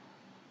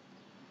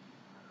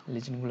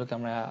 লিজেন্ডগুলোকে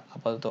আমরা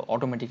আপাতত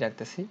অটোমেটিক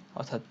রাখতেছি,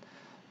 অর্থাৎ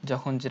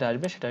যখন যেটা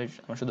আসবে সেটা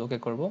আমরা শুধু ওকে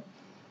করব।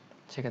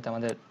 সেক্ষেত্রে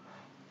আমাদের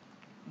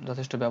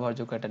যথেষ্ট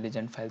ব্যবহারযোগ্য একটা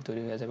লিজেন্ড ফাইল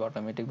তৈরি হয়ে যাবে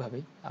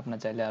অটোমেটিকভাবেই। আপনার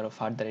চাইলে আরও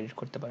ফার্দার এডিট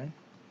করতে পারেন।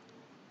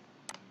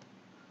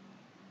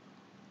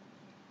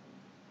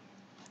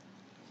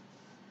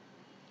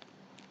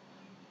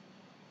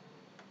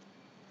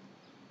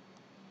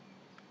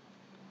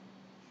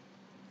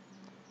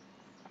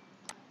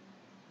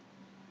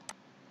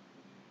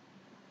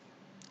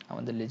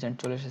 আমাদের লিজেন্ড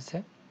চলে এসেছে।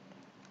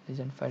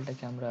 লিজেন্ড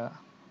ফাইলটাকে আমরা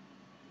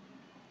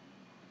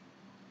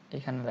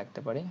এখানে রাখতে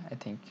পারি। I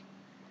think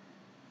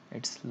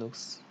it's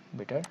looks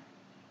better.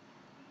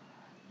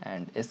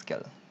 And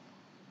scale,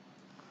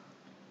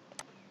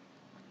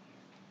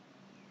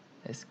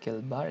 scale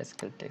bar,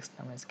 scale text.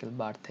 আমরা স্কেল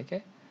বার থেকে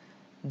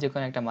যে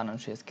কোনো একটা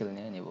মানানসই স্কেল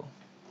নিয়ে নিব।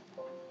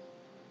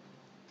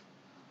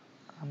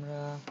 আমরা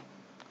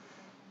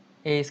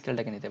এই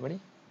স্কেলটাকে নিতে পারি।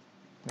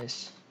 বেশ,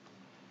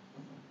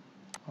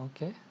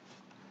 ওকে,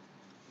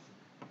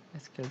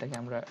 স্কেলটাকে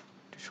আমরা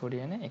একটু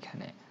সরিয়ে এনে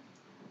এখানে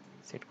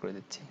সেট করে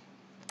দিচ্ছি।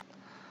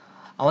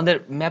 আমাদের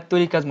ম্যাপ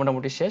তৈরির কাজ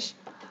মোটামুটি শেষ।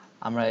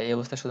 আমরা এই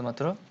অবস্থায়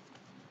শুধুমাত্র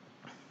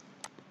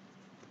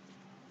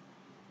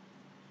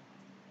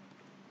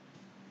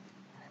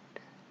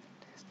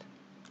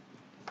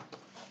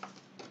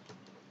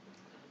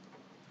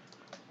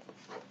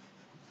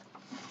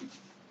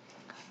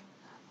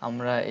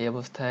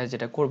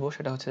যেটা করব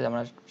সেটা হচ্ছে যে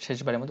আমরা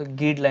শেষবারের মতো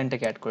গ্রিড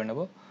লাইনটাকে অ্যাড করে নেব।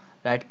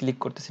 রাইট ক্লিক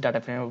করতেছি, ডাটা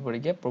ফ্রেমের উপরে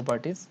গিয়ে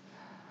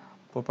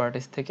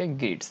প্রপার্টিজ থেকে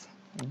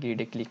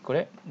গ্রিডে ক্লিক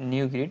করে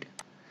নিউ গ্রিড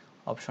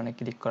অপশনে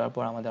ক্লিক করার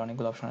পর আমাদের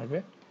অনেকগুলো অপশন আসবে।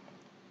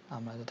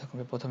 আমরা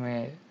যথাক্রমে প্রথমে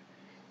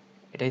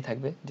এটাই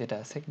থাকবে যেটা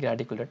আছে,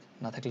 গ্র্যাডিকুলেট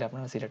না থাকলে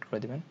আপনারা সিলেক্ট করে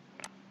দিবেন।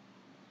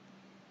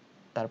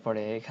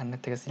 তারপরে এখান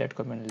থেকে সিলেক্ট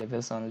করবেন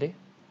লেভেলস অনলি।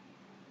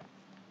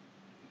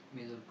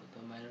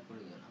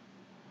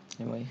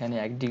 এবং এখানে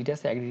 1 ডিগ্রি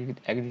আছে,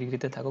 1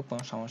 ডিগ্রিতে থাকুক,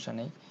 কোনো সমস্যা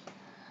নেই।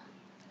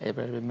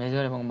 এবার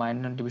মেজর এবং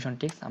মাইনর ডিভিশন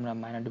টিক্স, আমরা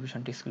মাইনর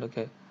ডিভিশন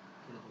টিক্সগুলোকে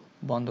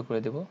বন্ধ করে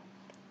দেব,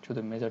 শুধু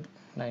মেজর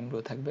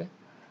লাইনগুলো থাকবে।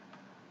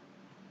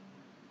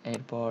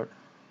 এরপর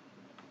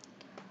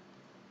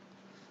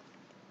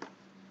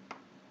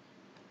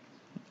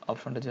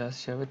অপশনটা যা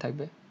সেভাবে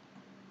থাকবে।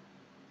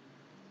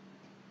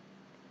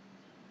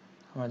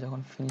 আমরা যখন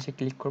ফিনিশে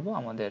ক্লিক করব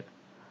আমাদের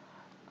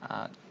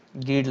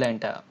গ্রিড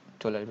লাইনটা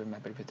চলে আসবে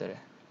ম্যাপের ভিতরে।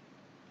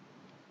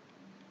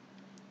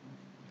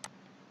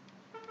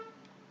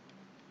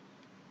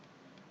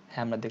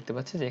 হ্যাঁ, আমরা দেখতে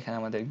পাচ্ছি যে এখানে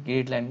আমাদের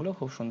গ্রিড লাইনগুলো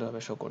খুব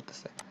সুন্দরভাবে শো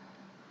করতেছে।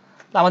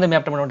 তো আমাদের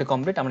ম্যাপটা মোটামুটি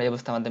কমপ্লিট। আমরা এই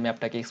অবস্থায় আমাদের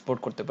ম্যাপটাকে এক্সপোর্ট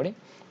করতে পারি।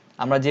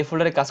 আমরা যে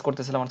ফোল্ডারে কাজ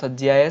করতেছিলাম অর্থাৎ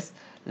GIS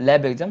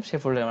ল্যাব এক্সাম, সেই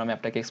ফোল্ডারে আমরা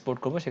ম্যাপটাকে এক্সপোর্ট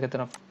করবো। সেক্ষেত্রে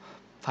আমরা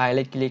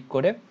ফাইলে ক্লিক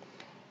করে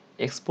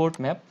এক্সপোর্ট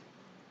ম্যাপ,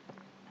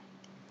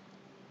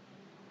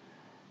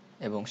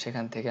 এবং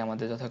সেখান থেকে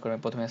আমাদের যথাক্রমে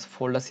প্রথমে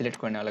ফোল্ডার সিলেক্ট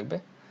করে নেওয়া লাগবে।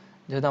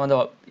 যেহেতু আমাদের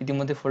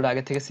ইতিমধ্যে ফোল্ডার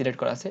আগে থেকে সিলেক্ট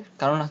করা আছে,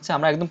 কারণ হচ্ছে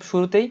আমরা একদম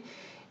শুরুতেই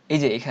এই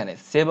যে এখানে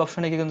সেভ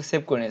অপশনে গিয়ে কিন্তু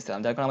সেভ করে নিয়েছিলাম,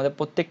 যার কারণে আমাদের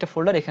প্রত্যেকটা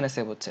ফোল্ডার এখানে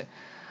সেভ হচ্ছে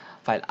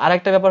ফাইল। আর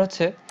একটা ব্যাপার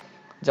হচ্ছে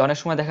যে অনেক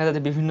সময় দেখা যায়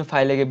যে বিভিন্ন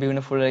ফাইলে গিয়ে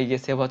বিভিন্ন ফোল্ডারে গিয়ে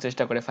সেভ হওয়ার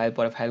চেষ্টা করে ফাইল,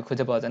 পরে ফাইল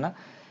খুঁজে পাওয়া যায় না।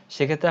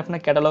 সেক্ষেত্রে আপনার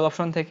ক্যাটালগ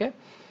অপশন থেকে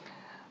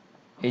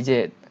এই যে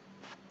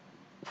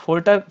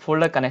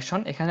ফোল্ডার কানেকশন,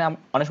 এখানে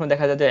অনেক সময়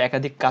দেখা যায় যে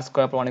একাধিক কাজ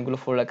করার পর অনেকগুলো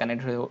ফোল্ডার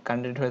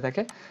কানেক্টেড হয়ে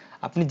থাকে।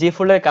 আপনি যে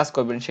ফোল্ডারে কাজ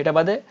করবেন সেটা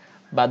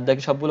বাদ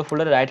বাকি সবগুলো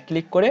ফোল্ডারে রাইট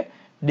ক্লিক করে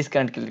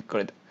ডিসকানেক্ট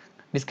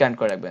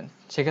করে রাখবেন।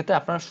 সেক্ষেত্রে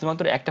আপনার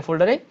শুধুমাত্র একটা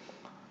ফোল্ডারেই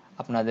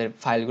আপনাদের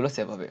ফাইলগুলো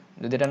সেভ হবে।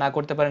 যদি এটা না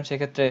করতে পারেন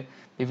সেক্ষেত্রে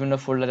বিভিন্ন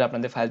ফোল্ডারে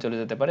আপনাদের ফাইল চলে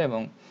যেতে পারে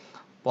এবং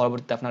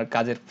পরবর্তীতে আপনার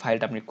কাজের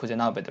ফাইলটা আপনি খুঁজে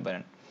নাও পেতে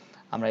পারেন।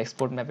 আমরা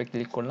এক্সপোর্ট ম্যাপে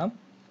ক্লিক করলাম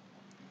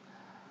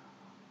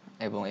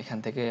এবং এখান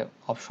থেকে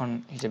অপশন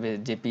হিসেবে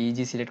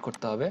জেপিইজি সিলেক্ট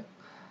করতে হবে।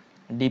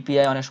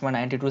 ডিপিআই অনেক সময়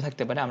 92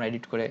 থাকতে পারে, আমরা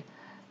এডিট করে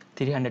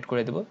 300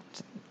 করে দেবো।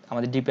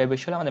 আমাদের ডিপিআই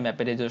বেশি হলে আমাদের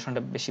ম্যাপের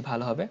রেজলিউশনটা বেশি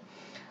ভালো হবে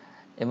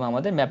এবং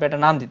আমাদের ম্যাপে একটা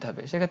নাম দিতে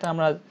হবে। সেক্ষেত্রে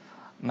আমরা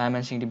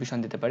ময়মনসিংহ ডিভিশন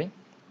দিতে পারি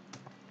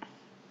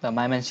বা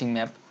Mymensingh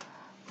map,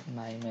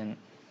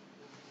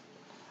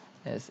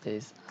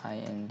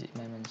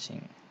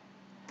 Mymensingh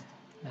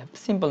map,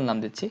 simple নাম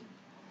দিচ্ছি।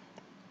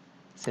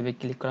 সেভে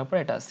ক্লিক করার পর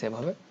এটা সেভ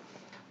হবে।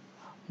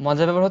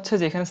 মজার ব্যাপার হচ্ছে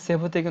যে এখানে সেভ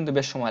হতে কিন্তু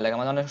বেশ সময় লাগে।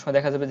 আমাদের অনেক সময়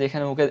দেখা যাবে যে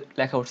এখানে ওকে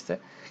লেখা উঠছে,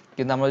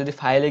 কিন্তু আমরা যদি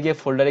ফাইলে গিয়ে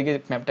ফোল্ডারে গিয়ে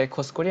ম্যাপটাকে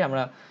খোঁজ করি,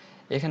 আমরা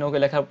এখানে ওকে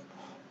লেখা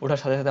ওঠার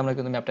সাথে সাথে আমরা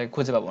কিন্তু ম্যাপটাকে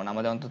খুঁজে পাবো না।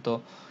 আমাদের অন্তত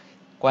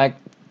কয়েক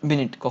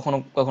মিনিট, কখনো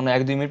কখনো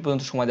 1-2 মিনিট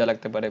পর্যন্ত সময় দেওয়া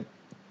লাগতে পারে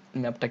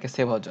ম্যাপটাকে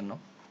সেভ হওয়ার জন্য।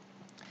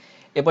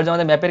 এরপর যে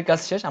আমাদের ম্যাপের কাজ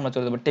শেষ, আমরা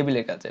চলে যাবো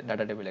টেবিলের কাজে,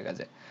 ডাটা টেবিলের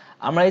কাজে।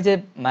 আমরা এই যে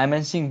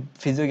ময়মনসিংহ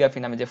ফিজিওগ্রাফি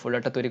নামে যে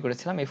ফোল্ডারটা তৈরি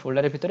করেছিলাম, এই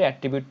ফোল্ডারের ভিতরে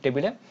অ্যাট্রিবিউট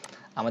টেবিলে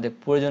আমাদের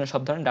প্রয়োজনীয়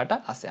সব ধরনের ডাটা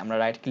আছে। আমরা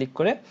রাইট ক্লিক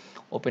করে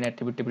ওপেন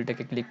অ্যাট্রিবিউট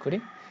টেবিলটাকে ক্লিক করি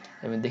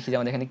এবং দেখি যে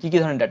আমাদের এখানে কী কী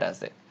ধরনের ডাটা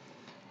আছে।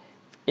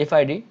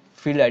 এফআইডি,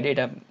 ফিল্ড আইডি,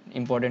 এটা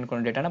ইম্পর্টেন্ট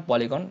কোনো ডেটা না।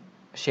 পলিগন,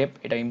 শেপ,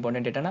 এটা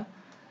ইম্পর্টেন্ট ডেটা না।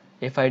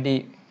 এফআইডি,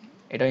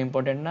 এটাও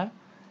ইম্পর্টেন্ট না।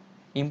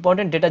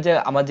 ইম্পর্টেন্ট ডেটা যে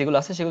আমার যেগুলো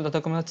আছে সেগুলো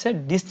যথাক্রমে হচ্ছে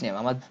ডিস্ট নেম,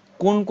 আমার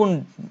কোন কোন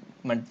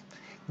মানে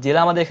জেলা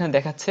আমাদের এখানে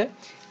দেখাচ্ছে,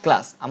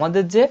 ক্লাস,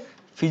 আমাদের যে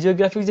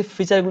ফিজিওগ্রাফিক যে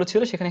ফিচারগুলো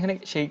ছিল সেখানে এখানে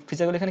সেই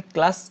ফিচারগুলো এখানে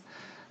ক্লাস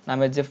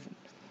নামের যে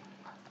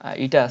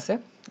ইটা আছে,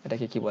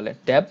 এটাকে কি বলে,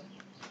 ট্যাব,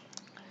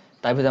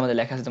 তার ভিতরে আমাদের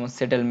লেখা আছে যেমন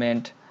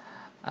settlement,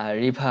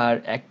 river,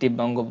 active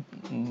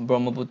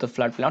Brahmaputra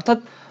flood plane. অর্থাৎ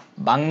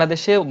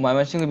বাংলাদেশে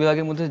ময়মনসিংহ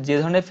বিভাগের মধ্যে যে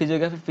ধরনের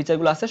ফিজিওগ্রাফিক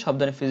ফিচারগুলো আছে সব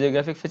ধরনের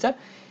ফিজিওগ্রাফিক ফিচার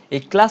এই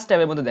ক্লাস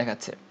ট্যাবের মধ্যে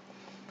দেখাচ্ছে।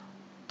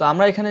 তো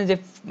আমরা এখানে যে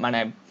মানে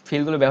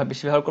ফিল্ডগুলো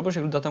বেশি ব্যবহার করবো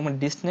সেগুলো যথাক্রমে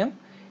ডিস্ট নেম,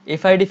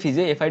 এফআইডি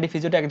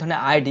ফিজিওটা এক ধরনের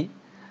আইডি,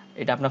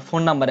 এটা আপনার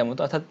ফোন নাম্বারের মতো,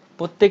 অর্থাৎ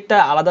প্রত্যেকটা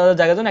আলাদা আলাদা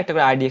জায়গার জন্য একটা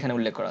করে আইডি এখানে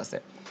উল্লেখ করা আছে।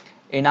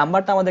 এই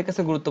নাম্বারটা আমাদের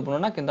কাছে গুরুত্বপূর্ণ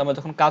না, কিন্তু আমরা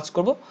যখন কাজ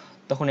করব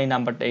তখন এই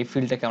নাম্বারটা, এই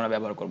ফিল্ডটাকে আমরা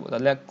ব্যবহার করব।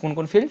 তাহলে কোন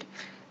কোন field,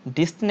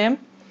 dist name,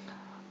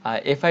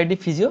 FID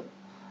physio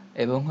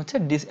এবং হচ্ছে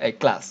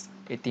ক্লাস,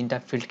 এই তিনটা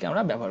ফিল্ডকে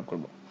আমরা ব্যবহার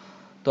করব।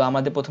 তো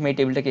আমাদের প্রথমে এই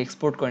টেবিলটাকে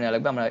এক্সপোর্ট করে নেওয়া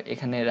লাগবে। আমরা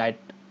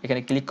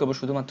এখানে ক্লিক করব,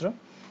 শুধুমাত্র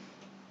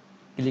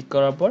ক্লিক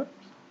করার পর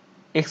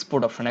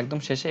এক্সপোর্ট অপশন, একদম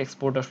শেষে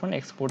এক্সপোর্ট অপশন,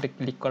 এক্সপোর্টে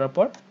ক্লিক করার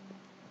পর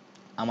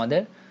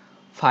আমাদের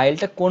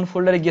ফাইলটা কোন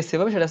ফোল্ডারে গিয়ে সেভ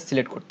হবে সেটা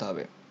সিলেক্ট করতে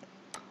হবে।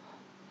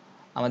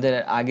 আমাদের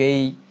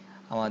আগেই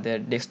আমাদের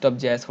ডেস্কটপ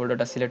জিআইএস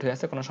ফোল্ডারটা সিলেক্ট হয়ে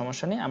আছে, কোনো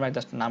সমস্যা নেই। আমরা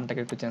জাস্ট নামটাকে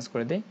একটু চেঞ্জ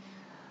করে দিই।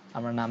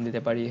 আমরা নাম দিতে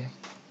পারি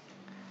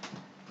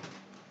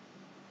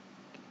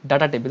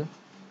ডাটা টেবিল,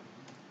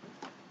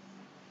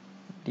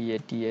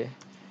 DATATABLE,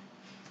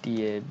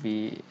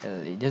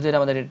 যেহেতু এটা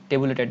আমাদের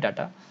টেবুলেটেড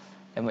ডাটা।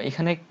 এবং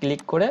এখানে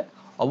ক্লিক করে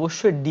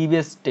অবশ্যই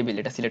ডিবেস টেবিল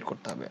এটা সিলেক্ট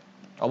করতে হবে,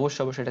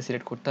 অবশ্যই এটা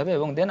সিলেক্ট করতে হবে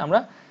এবং দেন আমরা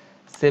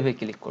সেভে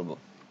ক্লিক করব।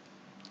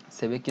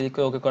 সেভে ক্লিক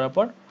করে ওকে করার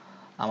পর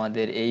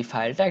আমাদের এই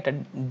ফাইলটা একটা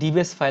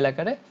ডিবেস ফাইল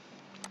আকারে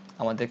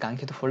আমাদের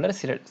কাঙ্ক্ষিত ফোল্ডারে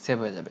সেভ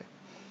হয়ে যাবে।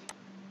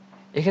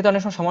 এক্ষেত্রে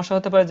অনেক সময় সমস্যা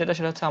হতে পারে,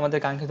 সেটা হচ্ছে আমাদের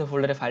কাঙ্ক্ষিত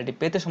ফোল্ডারে ফাইলটি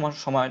পেতে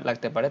সময়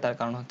লাগতে পারে। তার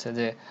কারণ হচ্ছে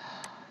যে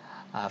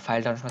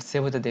ফাইলটা অনেক সময়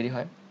সেভ হতে দেরি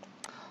হয়।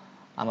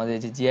 আমাদের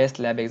যে জিআইএস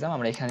ল্যাব এক্সাম,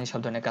 আমরা এখানেই সব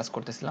ধরনের কাজ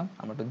করতেছিলাম।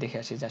 আমরা একটু দেখে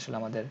আসি যে আসলে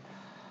আমাদের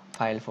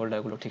ফাইল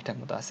ফোল্ডারগুলো ঠিকঠাক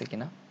মতো আছে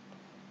কিনা।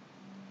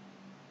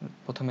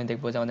 প্রথমে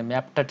দেখবো যে আমাদের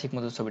ম্যাপটা ঠিক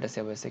মতো ছবিটা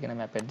সেভ হয়েছে কিনা,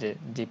 ম্যাপের যে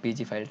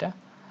জেপিজি ফাইলটা।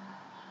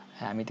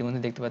 হ্যাঁ, আমি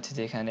ইতিমধ্যে দেখতে পাচ্ছি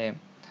যে এখানে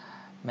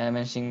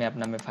ময়মনসিংহ ম্যাপ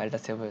নামে ফাইলটা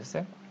সেভ হয়েছে।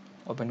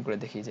 ওপেন করে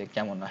দেখি যে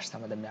কেমন আসছে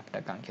আমাদের ম্যাপটা,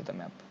 কাঙ্ক্ষিত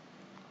ম্যাপ।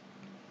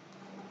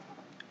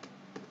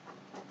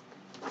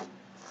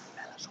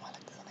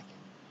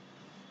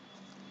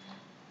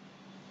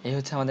 এই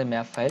হচ্ছে আমাদের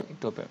ম্যাপ ফাইল।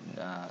 একটু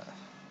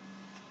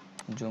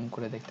জুম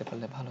করে দেখতে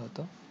পারলে ভালো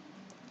হতো।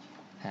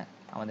 হ্যাঁ,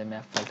 আমাদের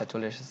ম্যাপ ফাইলটা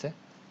চলে এসেছে,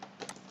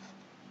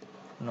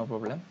 নো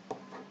প্রবলেম।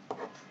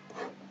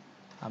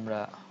 আমরা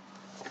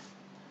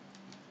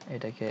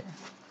এটাকে,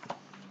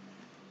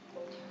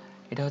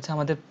 এটা হচ্ছে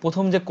আমাদের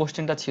প্রথম যে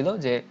কোশ্চেনটা ছিল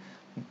যে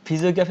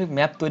ফিজিওগ্রাফিক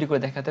ম্যাপ তৈরি করে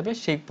দেখাতে হবে,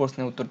 সেই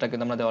প্রশ্নের উত্তরটা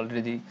কিন্তু আমাদের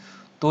অলরেডি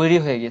তৈরি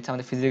হয়ে গেছে।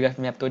 আমাদের ফিজিওগ্রাফিক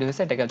ম্যাপ তৈরি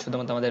হয়েছে, এটাকে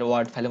শুধুমাত্র আমাদের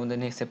ওয়ার্ড ফাইলের মধ্যে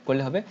নিয়ে সেভ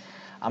করলে হবে।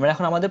 আমরা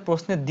এখন আমাদের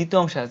প্রশ্নের দ্বিতীয়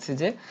অংশে আছি,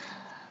 যে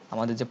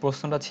আমাদের যে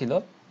প্রশ্নটা ছিল,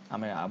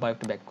 আমরা আবার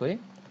একটু ব্যাক করি।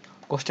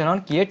 Question on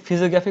create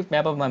physiographic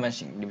map of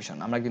Mymensingh division,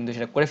 আমরা কিন্তু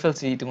সেটা করে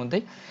ফেলছি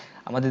ইতিমধ্যেই।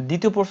 আমাদের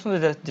দ্বিতীয় প্রশ্ন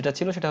যেটা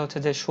ছিল সেটা হচ্ছে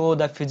যে show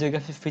the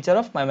physiographic feature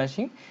of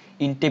Mymensingh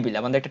in table.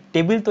 আমাদের একটা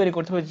টেবিল তৈরি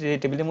করতে হবে, যে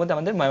টেবিলের মধ্যে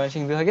আমাদের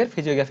ময়মনসিংহ বিভাগের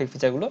ফিজিওগ্রাফিক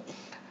ফিচারগুলো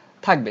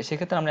থাকবে।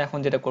 সেক্ষেত্রে আমরা এখন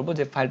যেটা করব,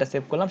 যে ফাইলটা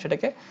সেভ করলাম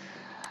সেটাকে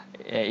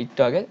একটু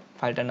আগে,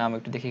 ফাইলটার নাম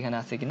একটু দেখি এখানে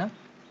আছে কিনা।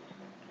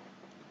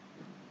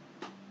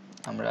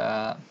 আমরা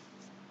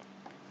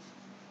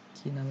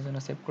কি নামের জন্য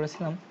সেভ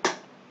করেছিলাম,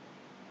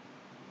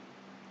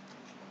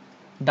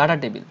 ডাটা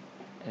টেবিল,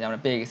 আমরা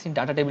পেয়ে গেছি।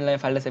 ডাটা টেবিল নামে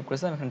ফাইলটা সেভ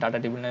করেছিলাম, এখানে ডাটা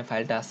টেবিল নামে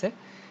ফাইলটা আছে,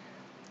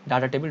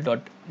 ডাটা টেবিল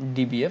ডট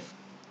ডিবিএফ,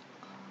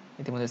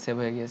 ইতিমধ্যে সেভ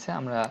হয়ে গিয়েছে।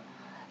 আমরা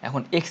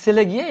এখন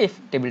এক্সেলে গিয়ে এই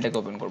টেবিলটাকে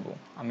ওপেন করব।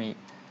 আমি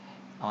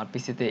আমার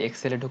পিসিতে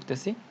এক্সেলে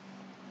ঢুকতেছি,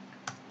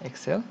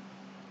 এক্সেল,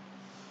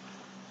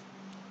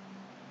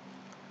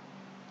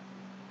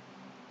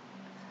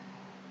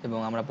 এবং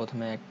আমরা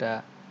প্রথমে একটা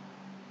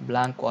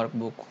ব্ল্যাঙ্ক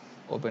ওয়ার্কবুক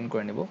ওপেন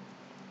করে নেব।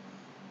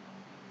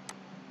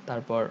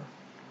 তারপর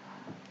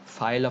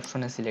ফাইল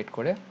অপশনে সিলেক্ট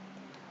করে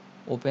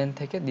ওপেন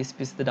থেকে দিস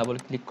পিসিতে ডাবল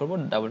ক্লিক করব।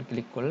 ডাবল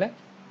ক্লিক করলে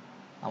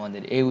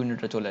আমাদের এই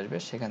উইন্ডোটা চলে আসবে।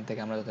 সেখান থেকে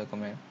আমরা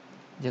যথাক্রমে,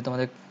 যেহেতু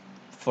আমাদের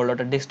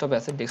ফোল্ডারটা ডেস্কটপে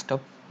আছে,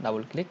 ডেস্কটপ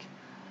ডাবল ক্লিক,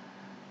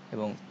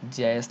 এবং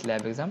GIS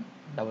lab exam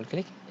double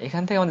click.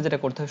 এখান থেকে আমাদের যেটা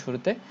করতে হবে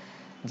শুরুতে,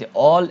 যে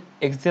অল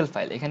এক্সেল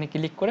ফাইল, এখানে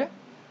ক্লিক করে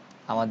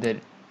আমাদের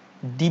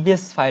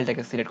ডিবিএস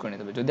ফাইলটাকে সিলেক্ট করে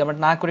নিতে হবে। যদি আমরা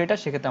না করি এটা,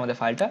 সেক্ষেত্রে আমাদের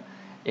ফাইলটা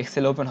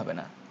এক্সেল ওপেন হবে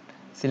না।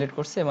 সিলেক্ট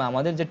করছে, এবং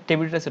আমাদের যে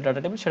টেবিলটা আছে ডাটা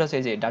টেবিল, সেটা হচ্ছে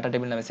এই যে ডাটা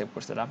টেবিল নামে সেভ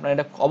করছে। আপনারা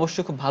এটা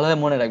অবশ্যই খুব ভালোভাবে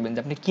মনে রাখবেন যে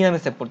আপনি কী নামে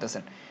সেভ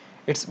করতেছেন,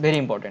 ইটস ভেরি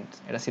ইম্পর্টেন্ট।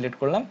 এটা সিলেক্ট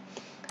করলাম,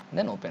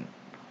 দেন ওপেন।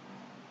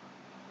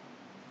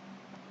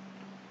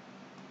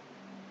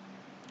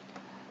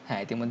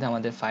 হ্যাঁ, ইতিমধ্যে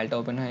আমাদের ফাইলটা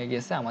ওপেন হয়ে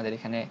গিয়েছে। আমাদের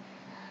এখানে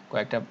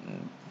কয়েকটা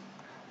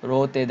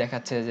রোতে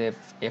দেখাচ্ছে যে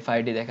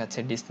এফআইডি দেখাচ্ছে,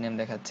 ডিস্ক নেম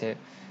দেখাচ্ছে,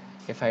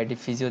 এফআইডি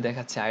ফিজিও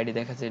দেখাচ্ছে, আইডি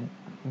দেখাচ্ছে,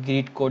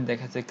 গ্রিড কোড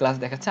দেখাচ্ছে, ক্লাস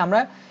দেখাচ্ছে। আমরা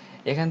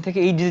এখান থেকে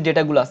এই যে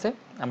ডেটাগুলো আছে,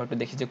 আমরা একটু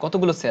দেখি যে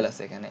কতগুলো সেল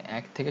আছে এখানে।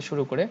 এক থেকে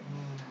শুরু করে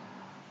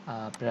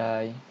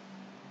প্রায়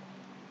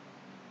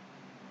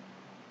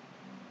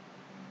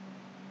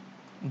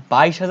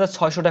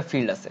 22,600টা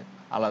ফিল্ড আছে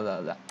আলাদা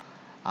আলাদা।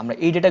 আমরা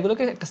এই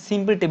ডেটাগুলোকে একটা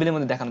সিম্পল টেবিলের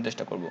মধ্যে দেখানোর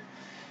চেষ্টা করব।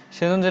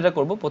 সেজন্য যেটা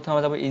করব, প্রথমে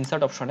আমরা যাবো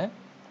ইনসার্ট অপশনে,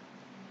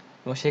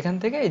 এবং সেখান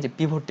থেকে এই যে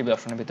পিভট টেবিল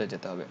অপশনের ভিতরে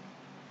যেতে হবে।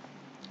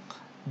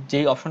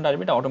 যেই অপশনটা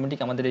আসবে এটা অটোমেটিক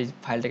আমাদের এই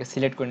ফাইলটাকে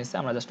সিলেক্ট করে নিচ্ছে।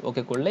 আমরা জাস্ট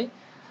ওকে করলেই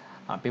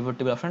পিভট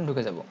টেবিল অপশনে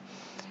ঢুকে যাব।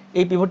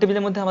 এই পিভট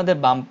টেবিলের মধ্যে আমাদের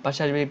বাম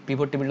পাশে আসবে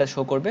পিভট টেবিলটা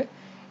শো করবে,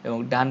 এবং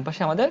ডান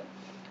পাশে আমাদের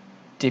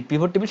যে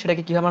পিভট টেবিল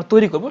সেটাকে কীভাবে আমরা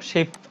তৈরি করব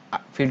সেই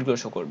ফিল্ডগুলো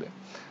শো করবে।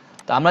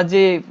 তো আমরা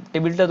যে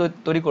টেবিলটা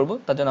তৈরি করব,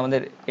 তার জন্য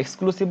আমাদের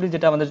এক্সক্লুসিভলি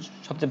যেটা আমাদের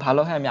সবচেয়ে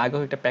ভালো হয়, আমি আগেও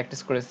একটা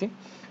প্র্যাকটিস করেছি,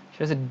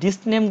 সেটা হচ্ছে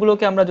ডিস্ট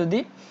নেমগুলোকে আমরা যদি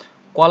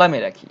কলামে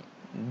রাখি,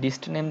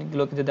 ডিস্ট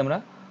নেমগুলোকে যদি আমরা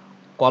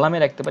কলামে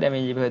রাখতে পারি, আমি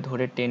এইভাবে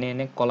ধরে টেনে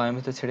এনে কলামের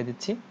ভিতরে ছেড়ে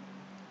দিচ্ছি,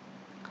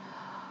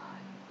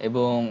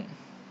 এবং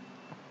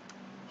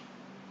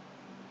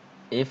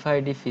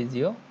এফআইডি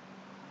ফিজিও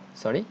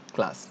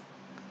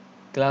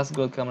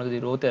ক্লাসগুলোকে আমরা যদি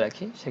রোতে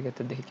রাখি,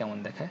 সেক্ষেত্রে দেখি কেমন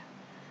দেখায়।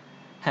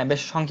 হ্যাঁ,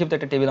 বেশ সংক্ষিপ্ত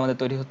একটা টেবিল আমাদের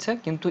তৈরি হচ্ছে,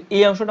 কিন্তু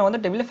এই অংশটা আমাদের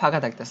টেবিলে ফাঁকা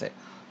থাকতেছে।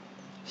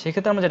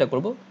 সেক্ষেত্রে আমরা যেটা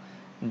করব,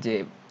 যে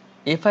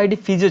এফআইডি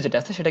ফিজিও যেটা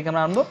আছে সেটাকে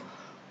আমরা আনবো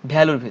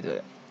ভ্যালুর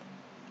ভিতরে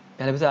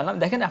আনলাম।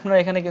 দেখেন আপনারা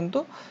এখানে কিন্তু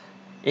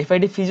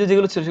এফআইডি ফিজিও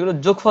যেগুলো ছিল সেগুলো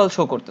যোগফল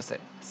শো করতেছে,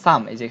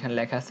 সাম, এই যে এখানে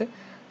লেখা আছে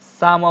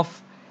সাম অফ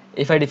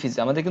এফআইডি ফিজিও।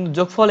 আমাদের কিন্তু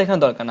যোগফল এখানে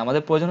দরকার না,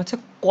 আমাদের প্রয়োজন হচ্ছে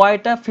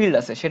কয়টা ফিল্ড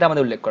আছে সেটা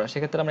আমাদের উল্লেখ করা।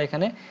 সেক্ষেত্রে আমরা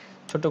এখানে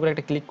ছোট্ট করে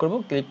একটা ক্লিক করব,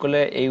 ক্লিক করলে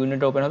এই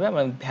উইন্ডোটা ওপেন হবে।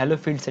 আমরা ভ্যালু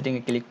ফিল্ড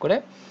সেটিংয়ে ক্লিক করে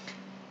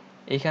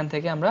এইখান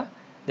থেকে আমরা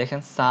দেখেন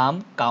সাম,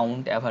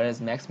 কাউন্ট, অ্যাভারেজ,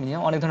 ম্যাক্স,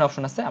 মিনিমাম, অনেক ধরনের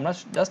অপশন আছে। আমরা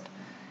জাস্ট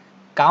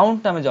কাউন্ট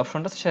নামে যে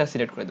অপশনটা আছে সেটা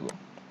সিলেক্ট করে দেবো।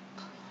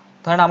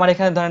 ধরেন আমার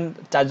এখানে ধরেন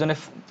 4 জনের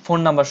ফোন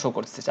নাম্বার শো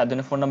করছে, 4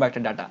 জনের ফোন নাম্বার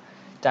একটা ডাটা।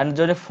 4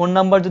 জনের ফোন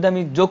নাম্বার যদি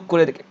আমি যোগ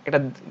করে একটা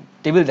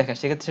টেবিল দেখাই,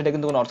 সেক্ষেত্রে সেটা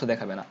কিন্তু কোনো অর্থ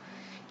দেখাবে না।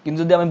 কিন্তু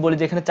যদি আমি বলি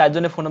যে এখানে 4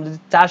 জনের ফোন নাম্বার,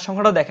 যদি 4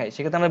 সংখ্যাটাও দেখাই,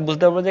 সেক্ষেত্রে আমরা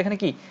বুঝতে পারবো যে এখানে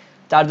কি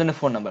 4 জনের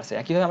ফোন নাম্বার আছে।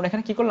 একইভাবে আমরা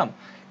এখানে কি করলাম,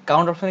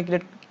 কাউন্ট অপশনে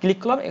ক্লিক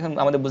করলাম, এখানে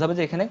আমাদের বোঝাবে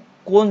যে এখানে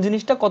কোন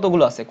জিনিসটা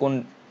কতগুলো আছে কোন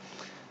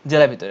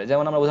জেলার ভিতরে।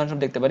 যেমন আমরা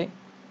উদাহরণস্বরূপ দেখতে পারি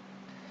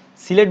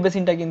সিলেট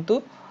বেসিনটা কিন্তু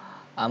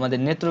আমাদের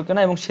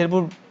নেত্রকোনা এবং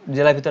শেরপুর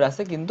জেলার ভিতরে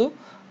আছে, কিন্তু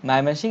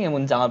ময়মনসিংহ এবং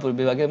জামালপুর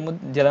বিভাগের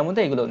জেলার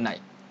মধ্যে এগুলো নাই।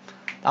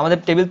 আমাদের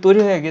টেবিল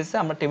তৈরি হয়ে গেছে।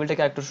 আমরা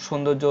টেবিলটাকে একটু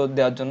সৌন্দর্য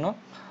দেওয়ার জন্য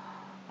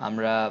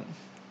আমরা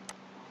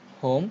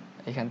হোম,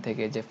 এখান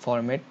থেকে যে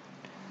ফরম্যাট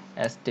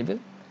অ্যাজ টেবিল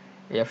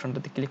এই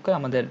অপশনটাতে ক্লিক করে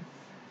আমাদের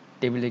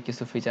টেবিলের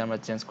কিছু ফিচার আমরা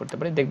চেঞ্জ করতে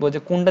পারি। দেখবো যে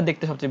কোনটা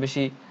দেখতে সবচেয়ে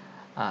বেশি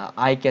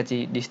আই ক্যাচি,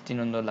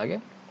 দৃষ্টিনন্দন লাগে।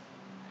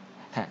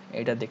 হ্যাঁ,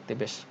 এটা দেখতে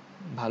বেশ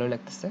ভালো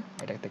লাগতেছে,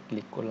 এটাতে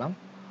ক্লিক করলাম।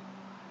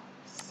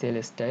 সেল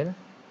স্টাইল,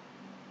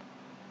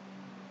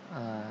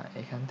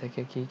 এখান থেকে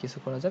কি কিছু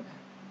করা যাবে?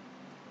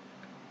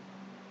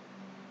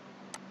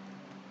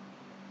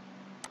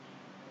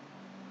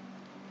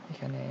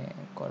 এখানে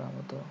করার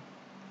মতো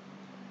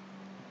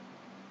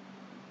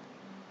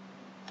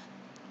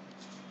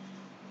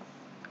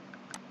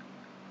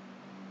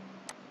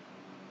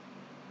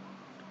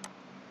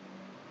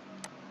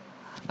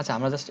আচ্ছা,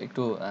 আমরা জাস্ট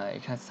একটু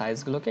এখানে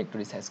সাইজগুলোকে একটু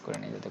রিসাইজ করে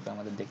নিই, যাতে করে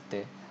আমাদের দেখতে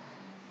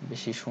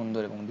বেশি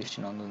সুন্দর এবং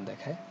দৃষ্টিনন্দন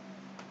দেখায়।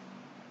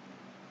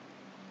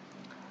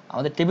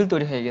 আমাদের টেবিল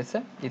তৈরি হয়ে গেছে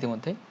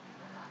ইতিমধ্যেই।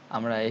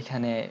 আমরা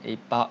এখানে এই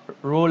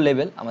রো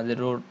লেভেল, আমাদের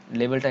রো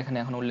লেভেলটা এখানে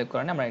এখন উল্লেখ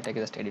করা নেই, আমরা এটাকে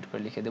জাস্ট এডিট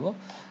করে লিখে দেব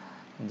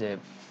যে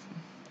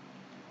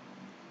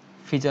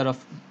feature of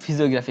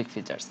physiographic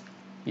features,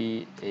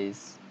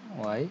 PHYSIOGRAPHIC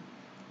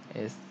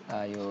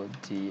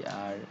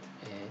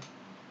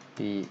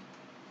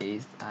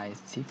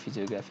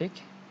physiographic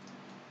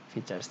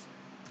features,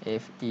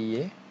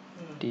 FEATURES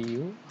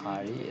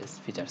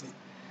features,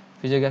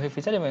 physiographic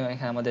feature. এবং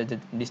এখানে আমাদের যে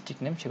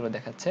ডিস্ট্রিক্ট নেম সেগুলো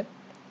দেখাচ্ছে।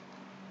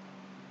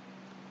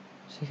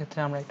 সেক্ষেত্রে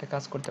আমরা একটা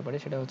কাজ করতে পারি,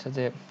 সেটা হচ্ছে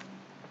যে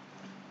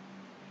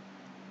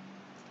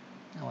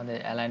আমাদের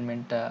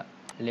অ্যালাইনমেন্টটা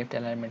লেফট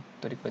অ্যালাইনমেন্ট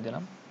তৈরি করে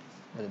দিলাম,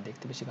 যাতে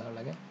দেখতে বেশি ভালো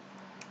লাগে।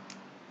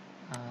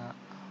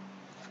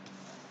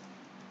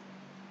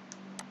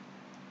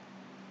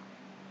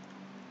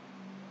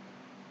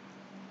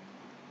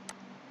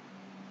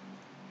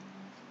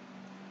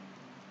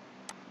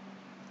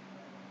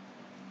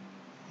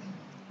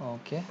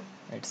 ওকে,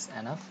 ইটস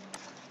এনাফ।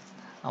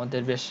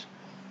 আমাদের বেশ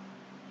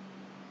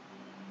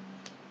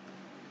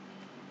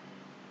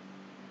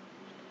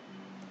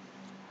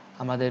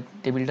আমাদের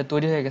টেবিলটা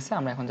তৈরি হয়ে গেছে।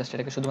 আমরা এখন জাস্ট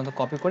এটাকে শুধুমাত্র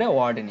কপি করে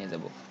ওয়ার্ডে নিয়ে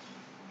যাব।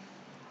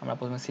 আমরা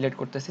প্রথমে সিলেক্ট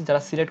করতেছি,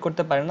 যারা সিলেক্ট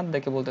করতে পারেন না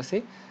তাদেরকে বলতেছি,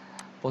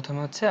 প্রথমে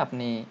হচ্ছে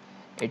আপনি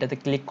এটাতে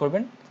ক্লিক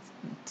করবেন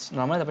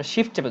নর্মালি, তারপরে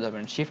শিফট চেপে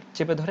ধরবেন। শিফট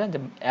চেপে ধরে যে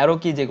অ্যারো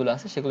কি যেগুলো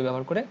আছে সেগুলো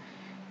ব্যবহার করে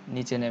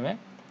নিচে নেমে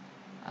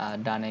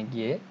ডানে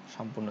গিয়ে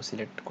সম্পূর্ণ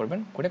সিলেক্ট করবেন,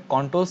 করে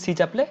কন্ট্রোল সি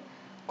চাপলে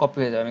কপি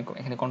হয়ে যাবে। আমি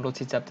এখানে কন্ট্রোল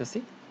সি চাপতেছি,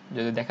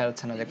 যদি দেখা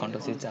যাচ্ছে না যে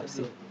কন্ট্রোল সি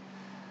চাপছি।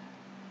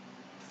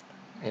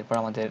 এরপর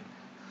আমাদের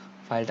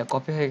ফাইলটা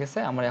কপি হয়ে গেছে।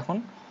 আমরা এখন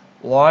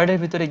ওয়ার্ডের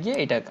ভিতরে গিয়ে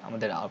এটা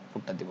আমাদের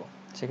আউটপুটটা দিব।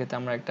 সেক্ষেত্রে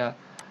আমরা একটা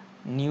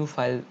নিউ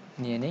ফাইল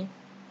নিয়ে নিই।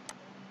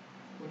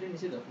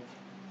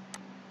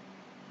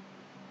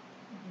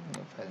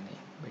 নিউ ফাইল নিই,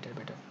 বেটার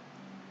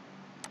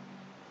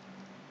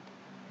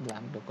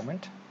ব্ল্যাঙ্ক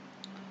ডকুমেন্ট।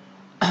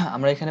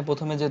 আমরা এখানে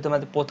প্রথমে, যেহেতু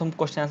আমাদের প্রথম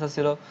কোশ্চেন আনসার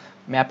ছিল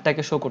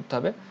ম্যাপটাকে শো করতে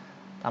হবে,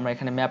 আমরা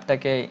এখানে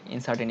ম্যাপটাকে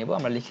ইনসার্টে নিব।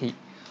 আমরা লিখি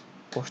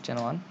কোশ্চেন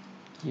 1,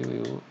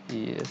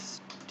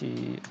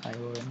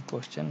 QUESTION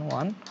কোশ্চেন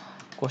 1।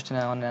 কোশ্চেন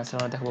 1 এর অ্যান্সার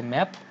আমরা দেখাবো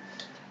ম্যাপ।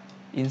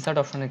 ইনসার্ট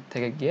অপশনের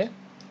থেকে গিয়ে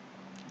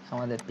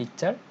আমাদের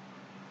পিকচার,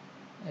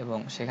 এবং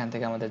সেখান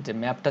থেকে আমাদের যে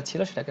ম্যাপটা ছিল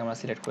সেটাকে আমরা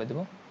সিলেক্ট করে দেব,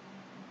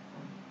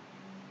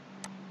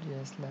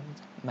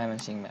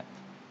 ময়মনসিংহ ম্যাপ।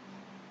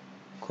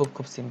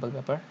 খুব সিম্পল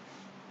ব্যাপার।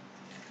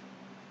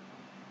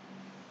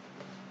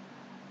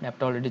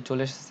 ম্যাপটা অলরেডি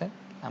চলে এসেছে।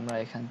 আমরা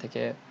এখান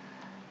থেকে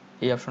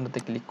এই অপশনটাতে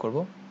ক্লিক করব।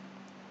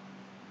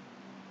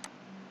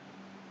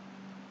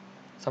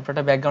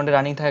 সফটওয়্যারটা ব্যাকগ্রাউন্ডে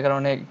রানিং থাকার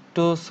কারণে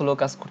একটু স্লো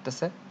কাজ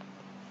করতেছে।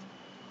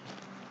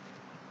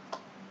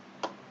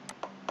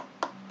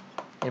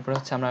 এরপর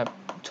হচ্ছে আমরা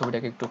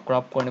ছবিটাকে একটু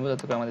ক্রপ করে নেব,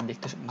 যাতে করে আমাদের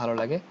দেখতে ভালো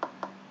লাগে।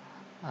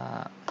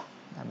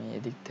 আমি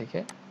এদিক থেকে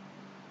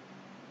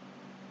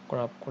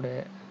ক্রপ করে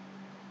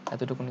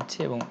এতটুকু নিচ্ছি,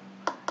 এবং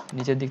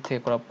নিচের দিক থেকে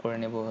ক্রপ করে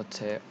নেব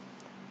হচ্ছে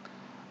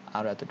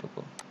আরও এতটুকু,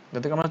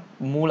 যাতে করে আমরা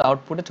মূল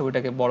আউটপুটে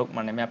ছবিটাকে বড়,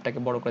 মানে ম্যাপটাকে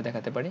বড় করে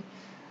দেখাতে পারি।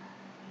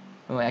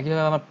 এবং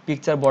একইভাবে আমার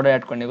পিকচার বর্ডার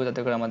অ্যাড করে নেব, যাতে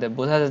করে আমাদের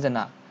বোঝা যায় যে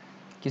না,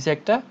 কিছু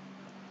একটা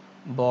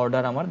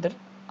বর্ডার আমাদের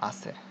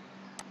আছে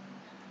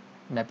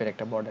ম্যাপের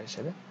একটা বর্ডার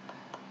হিসেবে।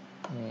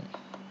 আমি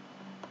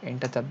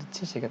এন্টার চাপ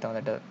দিচ্ছি, সেক্ষেত্রে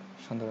আমাদের এটা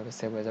সুন্দরভাবে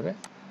সেভ হয়ে যাবে।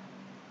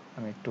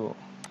 আমি একটু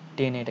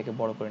টেনে এটাকে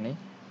বড় করে নিই,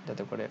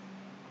 যাতে করে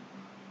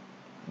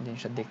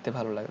জিনিসটা দেখতে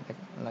ভালো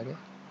লাগে।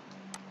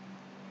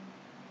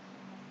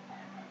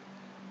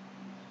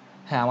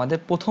 হ্যাঁ, আমাদের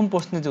প্রথম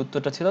প্রশ্নের যে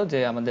উত্তরটা ছিল যে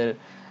আমাদের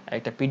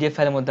একটা পিডিএফ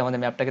ফাইলের মধ্যে আমাদের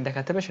ম্যাপটাকে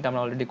দেখাতে হবে, সেটা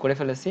আমরা অলরেডি করে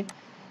ফেলেছি।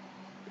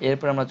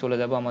 এরপর আমরা চলে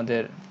যাব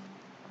আমাদের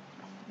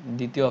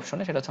দ্বিতীয়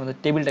অপশনে, সেটা হচ্ছে আমাদের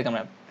টেবিলটাকে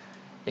আমরা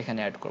এখানে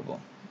অ্যাড করব।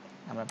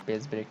 আমরা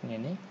পেজ ব্রেক নিয়ে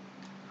নিই,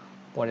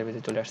 পরের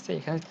পেজে চলে আসছে।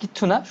 এখানে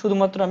কিচ্ছু না,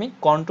 শুধুমাত্র আমি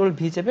কন্ট্রোল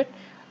ভি চেপে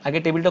আগে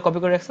টেবিলটা কপি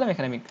করে রাখছিলাম,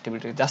 এখানে আমি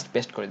টেবিলটাকে জাস্ট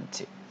পেস্ট করে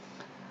দিচ্ছি।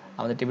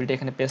 আমাদের টেবিলটা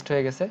এখানে পেস্ট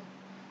হয়ে গেছে,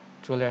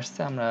 চলে আসছে।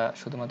 আমরা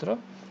শুধুমাত্র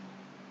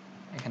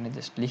এখানে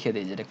জাস্ট লিখে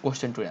দিই যেটা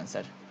question two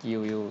answer,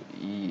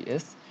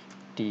 QUESTION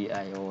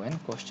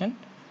question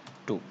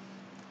 2।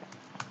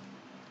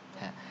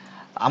 হ্যাঁ,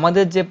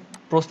 আমাদের যে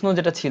প্রশ্ন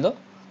যেটা ছিল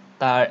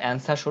তার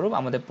অ্যান্সার স্বরূপ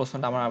আমাদের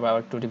প্রশ্নটা আমরা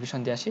আবার একটু রিভিশন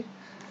দিয়ে আসি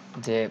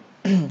যে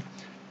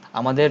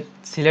আমাদের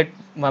সিলেট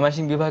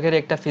ময়মনসিংহ বিভাগের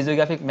একটা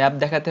ফিজিওগ্রাফিক ম্যাপ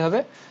দেখাতে হবে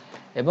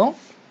এবং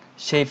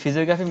সেই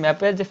ফিজিওগ্রাফিক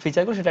ম্যাপের যে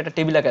ফিচারগুলো সেটা একটা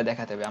টেবিল আকারে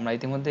দেখাতে হবে। আমরা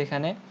ইতিমধ্যে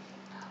এখানে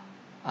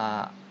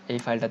এই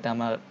ফাইলটাতে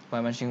আমার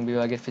ময়মনসিংহ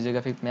বিভাগের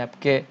ফিজিওগ্রাফিক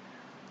ম্যাপকে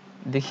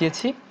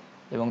দেখিয়েছি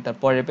এবং তার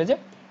পরের পেজে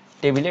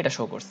টেবিলে এটা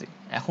শো করছি।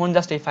 এখন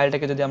জাস্ট এই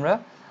ফাইলটাকে যদি আমরা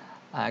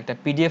একটা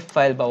পিডিএফ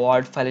ফাইল বা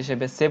ওয়ার্ড ফাইল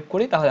হিসেবে সেভ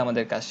করি তাহলে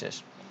আমাদের কাজ শেষ।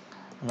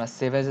 আমরা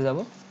সেভ অ্যাজে যাব,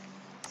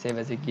 সেভ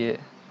অ্যাজে গিয়ে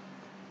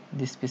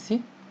দিস পিসি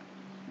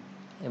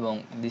এবং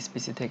দিস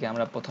পিসি থেকে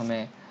আমরা প্রথমে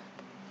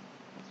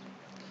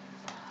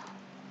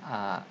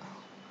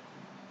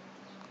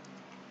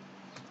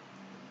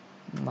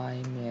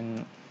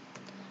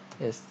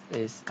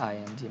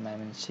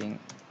ময়মনসিংহ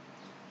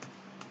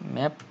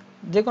ম্যাপ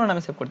যে কোনো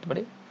নামে সেভ করতে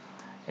পারি।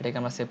 এটাকে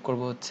আমরা সেভ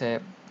করব হচ্ছে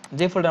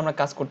যে ফোল্ডারে আমরা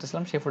কাজ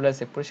করতেছিলাম সেই ফোল্ডারে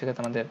সেভ করি,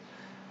 সেক্ষেত্রে আমাদের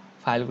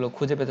ফাইলগুলো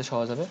খুঁজে পেতে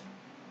সহজ হবে।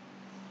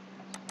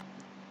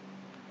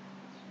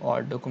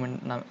 ওয়ার্ড ডকুমেন্ট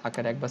নাম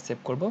আকারে একবার সেভ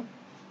করব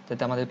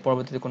যাতে আমাদের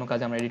পরবর্তীতে কোনো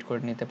কাজে আমরা এডিট করে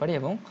নিতে পারি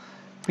এবং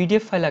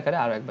পিডিএফ ফাইল আকারে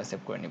আরও একবার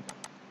সেভ করে নিব।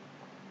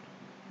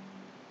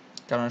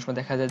 কারণ অনেক সময়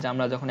দেখা যায় যে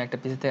আমরা যখন একটা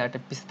পিসি থেকে একটা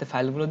পিসিতে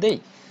ফাইলগুলো দেই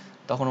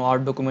তখন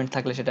ওয়ার্ড ডকুমেন্ট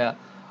থাকলে সেটা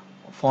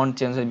ফন্ট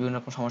চেঞ্জ হয়ে বিভিন্ন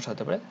রকম সমস্যা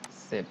হতে পারে।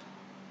 সেভ,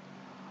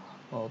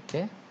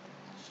 ওকে,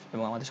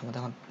 এবং আমাদের সামনে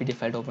এখন পিডিএফ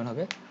ফাইলটা ওপেন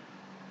হবে।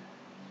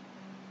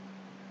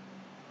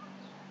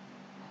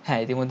 হ্যাঁ,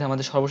 ইতিমধ্যে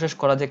আমাদের সর্বশেষ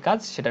করা যে কাজ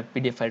সেটার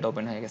পিডিএফ ফাইলটা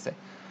ওপেন হয়ে গেছে।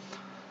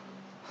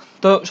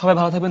 তো সবাই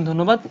ভালো থাকবেন,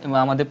 ধন্যবাদ। এবং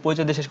আমাদের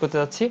পরিচয় দিয়ে শেষ করতে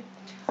যাচ্ছি।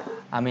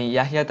 আমি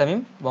ইয়াহিয়া তামিম,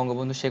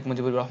 বঙ্গবন্ধু শেখ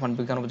মুজিবুর রহমান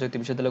বিজ্ঞান ও প্রযুক্তি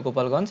বিশ্ববিদ্যালয়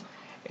Gopalganj,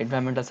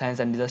 environmental science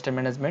and disaster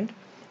management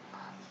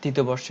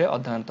তৃতীয় বর্ষে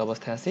অধ্যয়নরত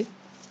অবস্থায় আছি,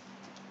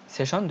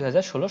 সেশন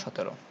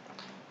 2016-17।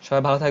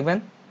 সবাই ভালো থাকবেন,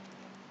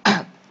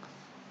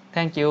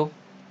 থ্যাংক ইউ।